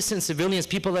 innocent civilians,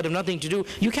 people that have nothing to do,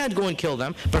 you can't go and kill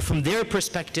them. But from their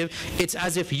perspective, it's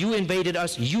as if you invaded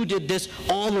us, you did this,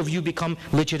 all of you become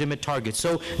legitimate targets.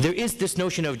 So there is this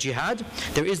notion of jihad,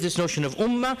 there is this notion of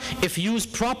ummah. If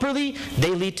used properly,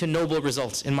 they lead to noble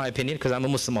results, in my opinion, because I'm a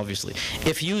Muslim obviously.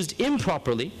 If used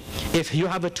improperly, if you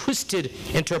have a twisted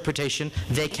interpretation,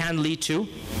 they can lead to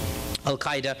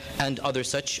al-qaeda and other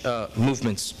such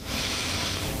movements.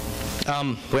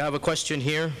 We have a question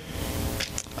here.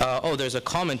 There's a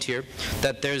comment here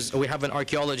that we have an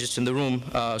archaeologist in the room,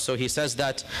 so he says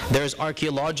that there's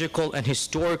archaeological and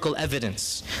historical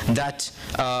evidence that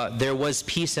there was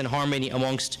peace and harmony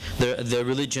amongst the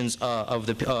religions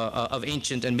of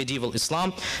ancient and medieval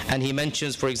Islam, and he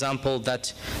mentions, for example,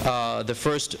 that the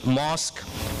first mosque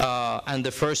and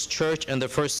the first church and the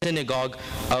first synagogue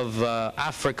of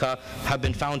Africa have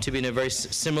been found to be in a very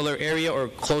similar area or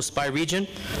close by region.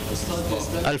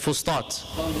 Al-Fustat.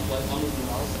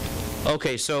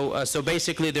 Okay, so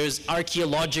basically there's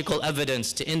archaeological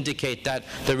evidence to indicate that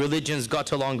the religions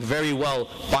got along very well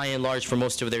by and large for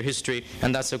most of their history,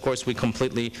 and that's of course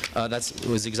that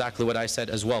was exactly what I said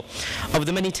as well. Of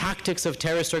the many tactics of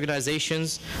terrorist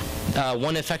organizations,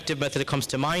 one effective method comes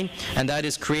to mind, and that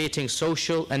is creating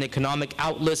social and economic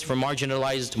outlets for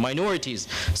marginalized minorities.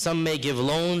 Some may give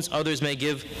loans, others may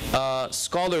give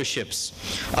scholarships.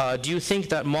 Do you think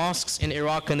that mosques in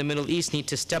Iraq and the Middle East need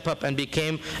to step up and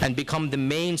become the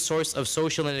main source of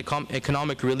social and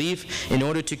economic relief in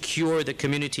order to cure the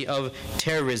community of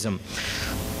terrorism?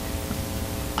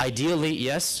 Ideally,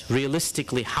 yes.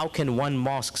 Realistically, how can one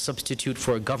mosque substitute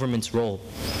for a government's role?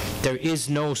 There is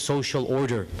no social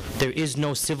order. There is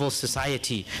no civil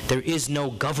society. There is no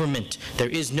government. There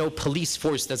is no police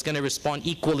force that's going to respond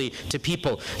equally to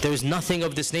people. There is nothing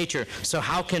of this nature. So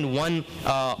how can one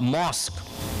mosque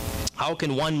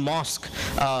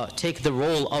take the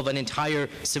role of an entire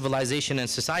civilization and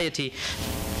society?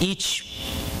 Each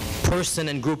person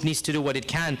and group needs to do what it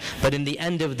can, but in the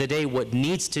end of the day, what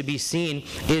needs to be seen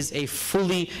is a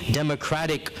fully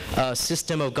democratic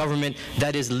system of government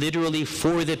that is literally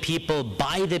for the people,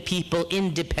 by the people,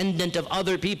 independent of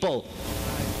other people.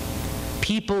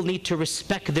 People need to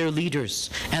respect their leaders,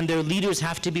 and their leaders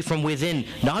have to be from within,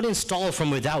 not installed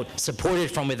from without, supported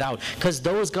from without, because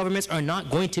those governments are not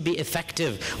going to be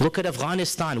effective. Look at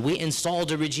Afghanistan. We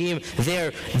installed a regime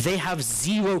there. They have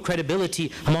zero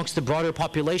credibility amongst the broader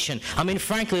population. I mean,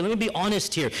 frankly, let me be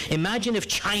honest here. Imagine if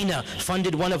China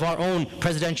funded one of our own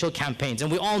presidential campaigns,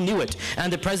 and we all knew it,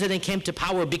 and the president came to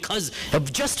power because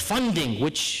of just funding,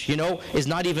 which, you know, is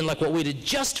not even like what we did,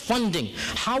 just funding.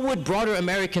 How would broader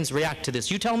Americans react to this?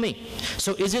 You tell me.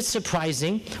 So is it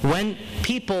surprising when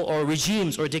people or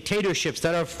regimes or dictatorships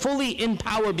that are fully in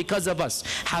power because of us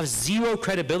have zero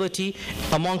credibility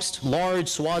amongst large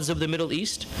swaths of the Middle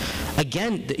East?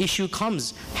 Again, the issue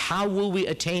comes, how will we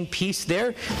attain peace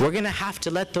there? We're going to have to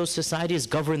let those societies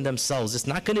govern themselves. It's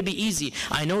not going to be easy.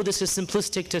 I know this is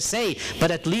simplistic to say,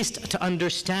 but at least to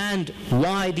understand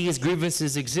why these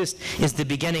grievances exist is the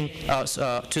beginning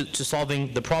to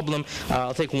solving the problem.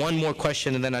 I'll take one more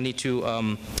question and then I need to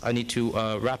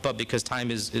wrap up because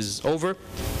time is over.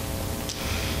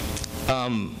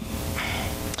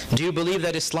 Do you believe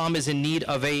that Islam is in need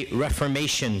of a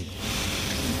reformation?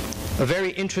 A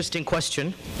very interesting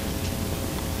question.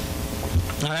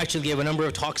 I actually gave a number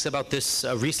of talks about this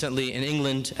recently in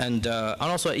England and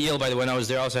also at Yale, by the way. When I was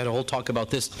there, I also had a whole talk about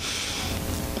this.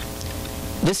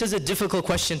 This is a difficult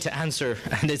question to answer,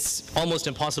 and it's almost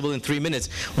impossible in 3 minutes.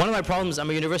 One of my problems, I'm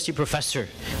a university professor.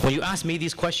 When you ask me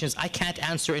these questions, I can't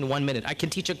answer in 1 minute. I can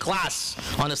teach a class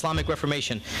on Islamic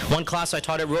Reformation. One class I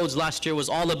taught at Rhodes last year was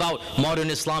all about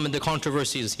modern Islam and the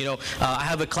controversies. You know, I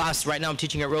have a class right now I'm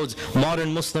teaching at Rhodes,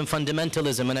 modern Muslim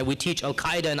fundamentalism, and we teach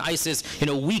al-qaeda and ISIS, you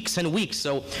know, weeks and weeks.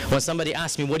 So when somebody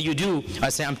asks me, what do you do? I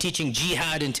say, I'm teaching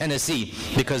jihad in Tennessee,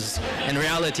 because in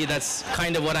reality, that's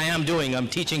kind of what I am doing. I'm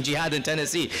teaching jihad in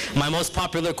Tennessee. My most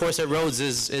popular course at Rhodes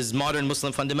is modern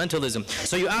Muslim fundamentalism.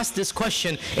 So you ask this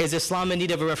question, is Islam in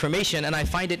need of a reformation? And I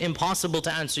find it impossible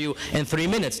to answer you in 3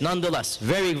 minutes. Nonetheless,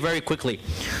 very, very quickly.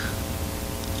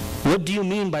 What do you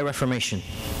mean by reformation?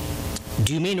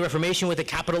 Do you mean reformation with a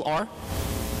capital R?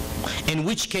 In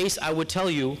which case, I would tell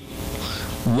you,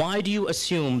 why do you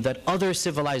assume that other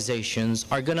civilizations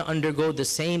are going to undergo the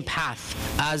same path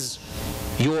as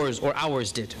yours or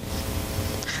ours did?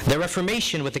 The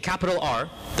Reformation with the capital R,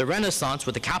 the Renaissance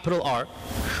with the capital R,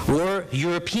 were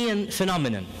European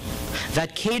phenomenon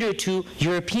that catered to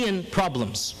European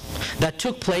problems. that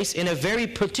took place in a very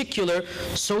particular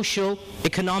social,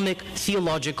 economic,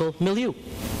 theological milieu.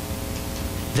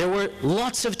 There were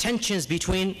lots of tensions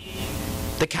between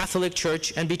the Catholic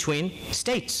Church and between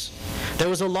states. There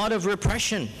was a lot of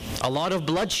repression, a lot of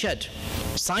bloodshed.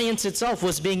 Science itself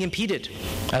was being impeded,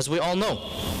 as we all know.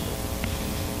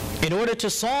 In order to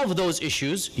solve those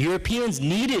issues, Europeans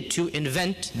needed to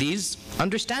invent these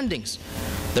understandings.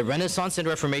 The Renaissance and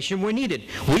Reformation were needed.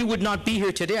 We would not be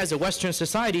here today as a Western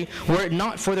society were it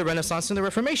not for the Renaissance and the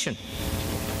Reformation.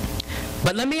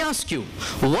 But let me ask you,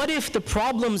 what if the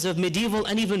problems of medieval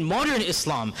and even modern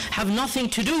Islam have nothing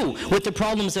to do with the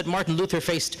problems that Martin Luther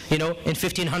faced, in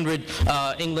 1500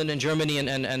 England and Germany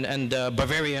and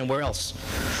Bavaria and where else?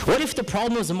 What if the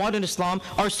problems of modern Islam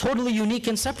are totally unique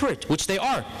and separate, which they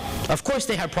are? Of course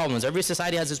they have problems. Every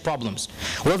society has its problems.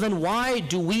 Well then why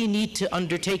do we need to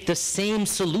undertake the same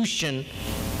solution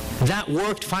that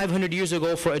worked 500 years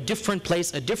ago for a different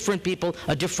place, a different people,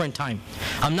 a different time?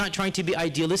 I'm not trying to be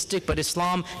idealistic, but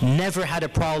Islam never had a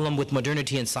problem with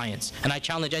modernity and science. And I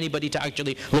challenge anybody to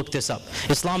actually look this up.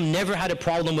 Islam never had a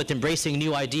problem with embracing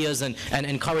new ideas and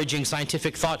encouraging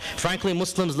scientific thought. Frankly,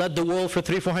 Muslims led the world for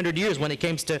 300-400 years when it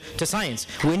came to science.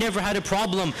 We never had a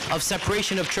problem of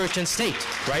separation of church and state,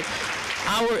 right?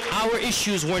 Our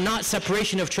issues were not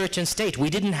separation of church and state.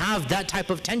 We didn't have that type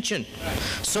of tension.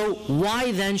 So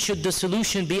why then should the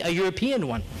solution be a European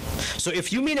one? So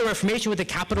if you mean a reformation with a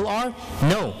capital R,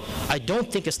 no, I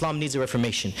don't think Islam needs a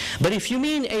reformation. But if you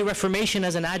mean a reformation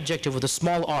as an adjective with a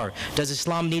small r, does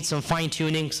Islam need some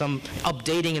fine-tuning, some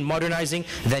updating and modernizing?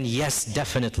 Then yes,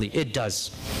 definitely, it does.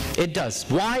 It does.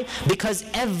 Why? Because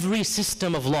every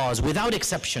system of laws, without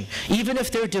exception, even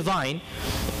if they're divine,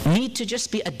 need to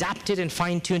just be adapted and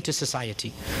fine-tuned to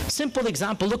society. Simple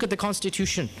example, look at the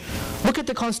Constitution. Look at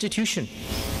the Constitution.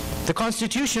 The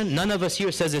Constitution, none of us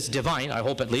here says it's divine, I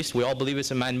hope at least. We all believe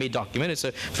it's a man-made document. It's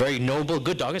a very noble,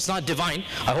 good document. It's not divine.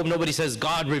 I hope nobody says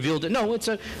God revealed it. No, it's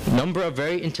a number of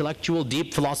very intellectual,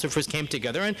 deep philosophers came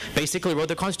together and basically wrote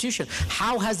the Constitution.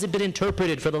 How has it been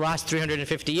interpreted for the last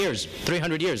 350 years,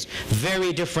 300 years?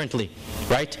 Very differently,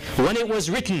 right? When it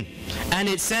was written and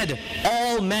it said,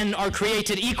 all men are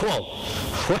created equal,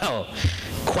 well,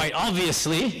 quite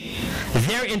obviously,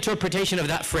 their interpretation of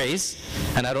that phrase,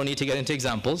 and I don't need to get into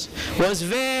examples, was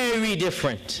very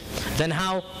different than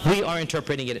how we are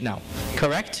interpreting it now.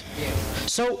 Correct?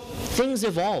 So things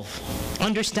evolve.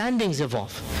 Understandings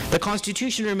evolve. The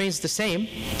Constitution remains the same,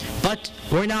 but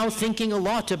we're now thinking a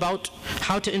lot about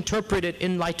how to interpret it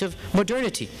in light of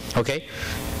modernity. Okay?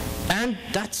 And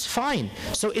that's fine.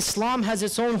 So Islam has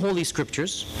its own holy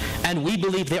scriptures, and we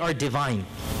believe they are divine.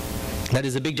 That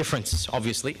is a big difference,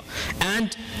 obviously.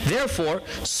 And therefore,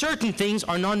 certain things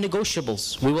are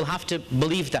non-negotiables. We will have to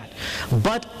believe that.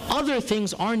 But other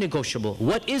things are negotiable.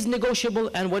 What is negotiable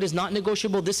and what is not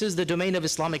negotiable, this is the domain of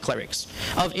Islamic clerics,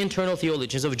 of internal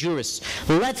theologians, of jurists.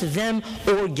 Let them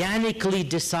organically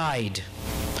decide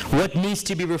what needs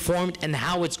to be reformed and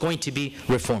how it's going to be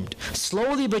reformed.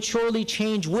 Slowly but surely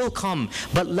change will come,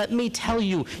 but let me tell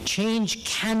you, change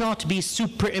cannot be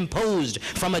superimposed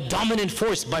from a dominant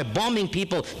force by bombing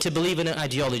people to believe in an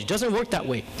ideology. It doesn't work that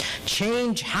way.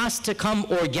 Change has to come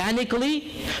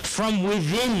organically from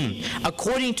within,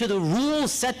 according to the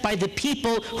rules set by the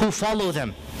people who follow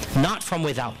them, not from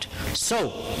without.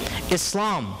 So,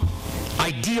 Islam,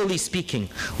 ideally speaking,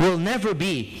 will never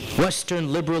be Western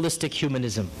liberalistic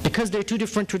humanism because they're two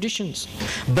different traditions.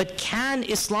 But can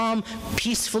Islam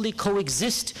peacefully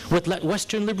coexist with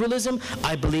Western liberalism?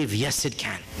 I believe yes it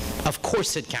can. Of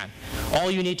course it can. All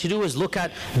you need to do is look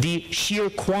at the sheer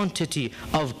quantity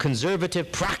of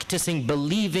conservative, practicing,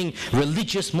 believing,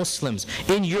 religious Muslims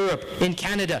in Europe, in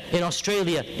Canada, in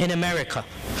Australia, in America.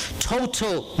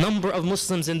 Total number of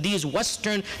Muslims in these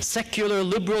Western secular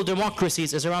liberal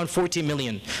democracies is around 40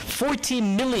 million. 40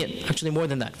 million, actually more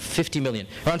than that, 50 million.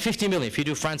 Around 50 million, if you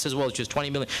do France as well, which is 20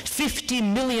 million. 50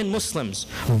 million Muslims,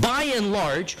 by and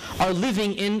large, are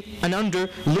living in and under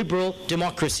liberal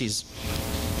democracies.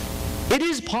 It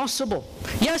is possible.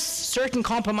 Yes, certain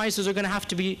compromises are going to have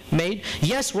to be made.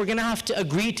 Yes, we're going to have to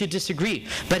agree to disagree.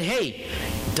 But hey,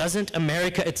 doesn't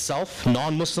America itself,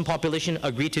 non-Muslim population,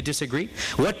 agree to disagree?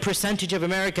 What percentage of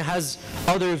America has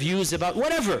other views about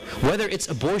whatever? Whether it's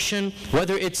abortion,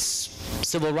 whether it's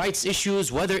civil rights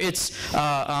issues, whether it's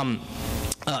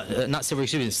not civil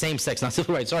rights, same-sex, not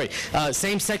civil rights, sorry.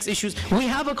 Same-sex issues. We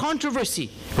have a controversy,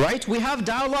 right? We have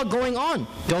dialogue going on,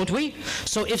 don't we?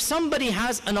 So if somebody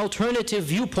has an alternative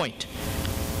viewpoint,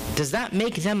 does that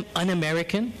make them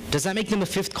un-American? Does that make them a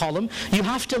fifth column? You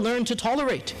have to learn to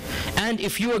tolerate. And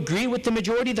if you agree with the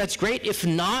majority, that's great. If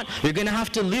not, you're going to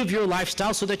have to live your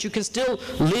lifestyle so that you can still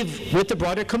live with the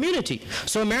broader community.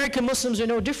 So American Muslims are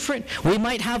no different. We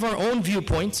might have our own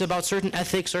viewpoints about certain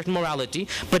ethics, certain morality,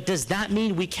 but does that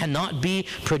mean we cannot be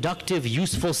productive,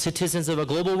 useful citizens of a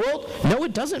global world? No,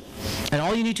 it doesn't. And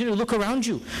all you need to do is look around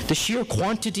you. The sheer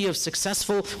quantity of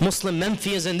successful Muslim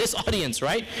Memphis in this audience,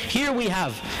 right? Here we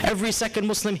have, every second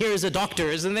Muslim here is a doctor,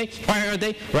 isn't they? Why are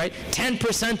they? Right?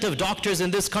 10% of doctors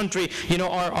in this country,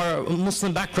 are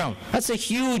Muslim background. That's a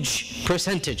huge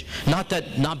percentage. Not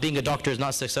that not being a doctor is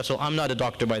not successful. I'm not a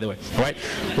doctor, by the way, right?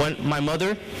 When my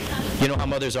mother, you know how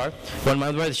mothers are, when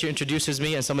my mother, she introduces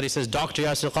me and somebody says, Dr.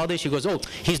 Yasir Qadhi, she goes, oh,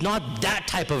 he's not that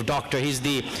type of doctor, he's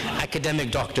the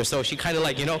academic doctor. So she kind of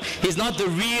like, he's not the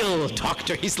real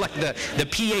doctor, he's like the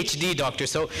PhD doctor.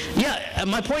 So yeah,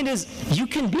 my point is, you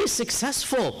can be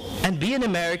successful and be an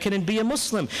American and be a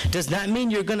Muslim. Does that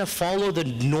mean you're going to follow the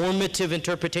normative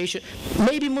interpretation?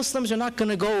 Maybe Muslims are not going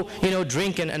to go,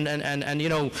 drink and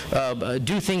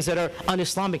do things that are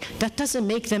un-Islamic. That doesn't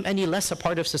make them any less a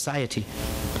part of society.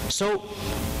 So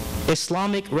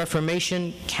Islamic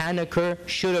reformation can occur,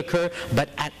 should occur, but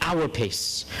at our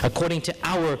pace, according to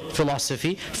our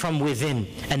philosophy, from within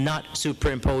and not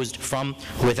superimposed from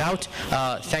without.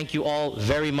 Thank you all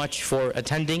very much for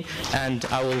attending, and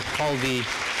I will call the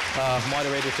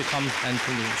moderator to come and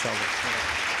continue, inshallah.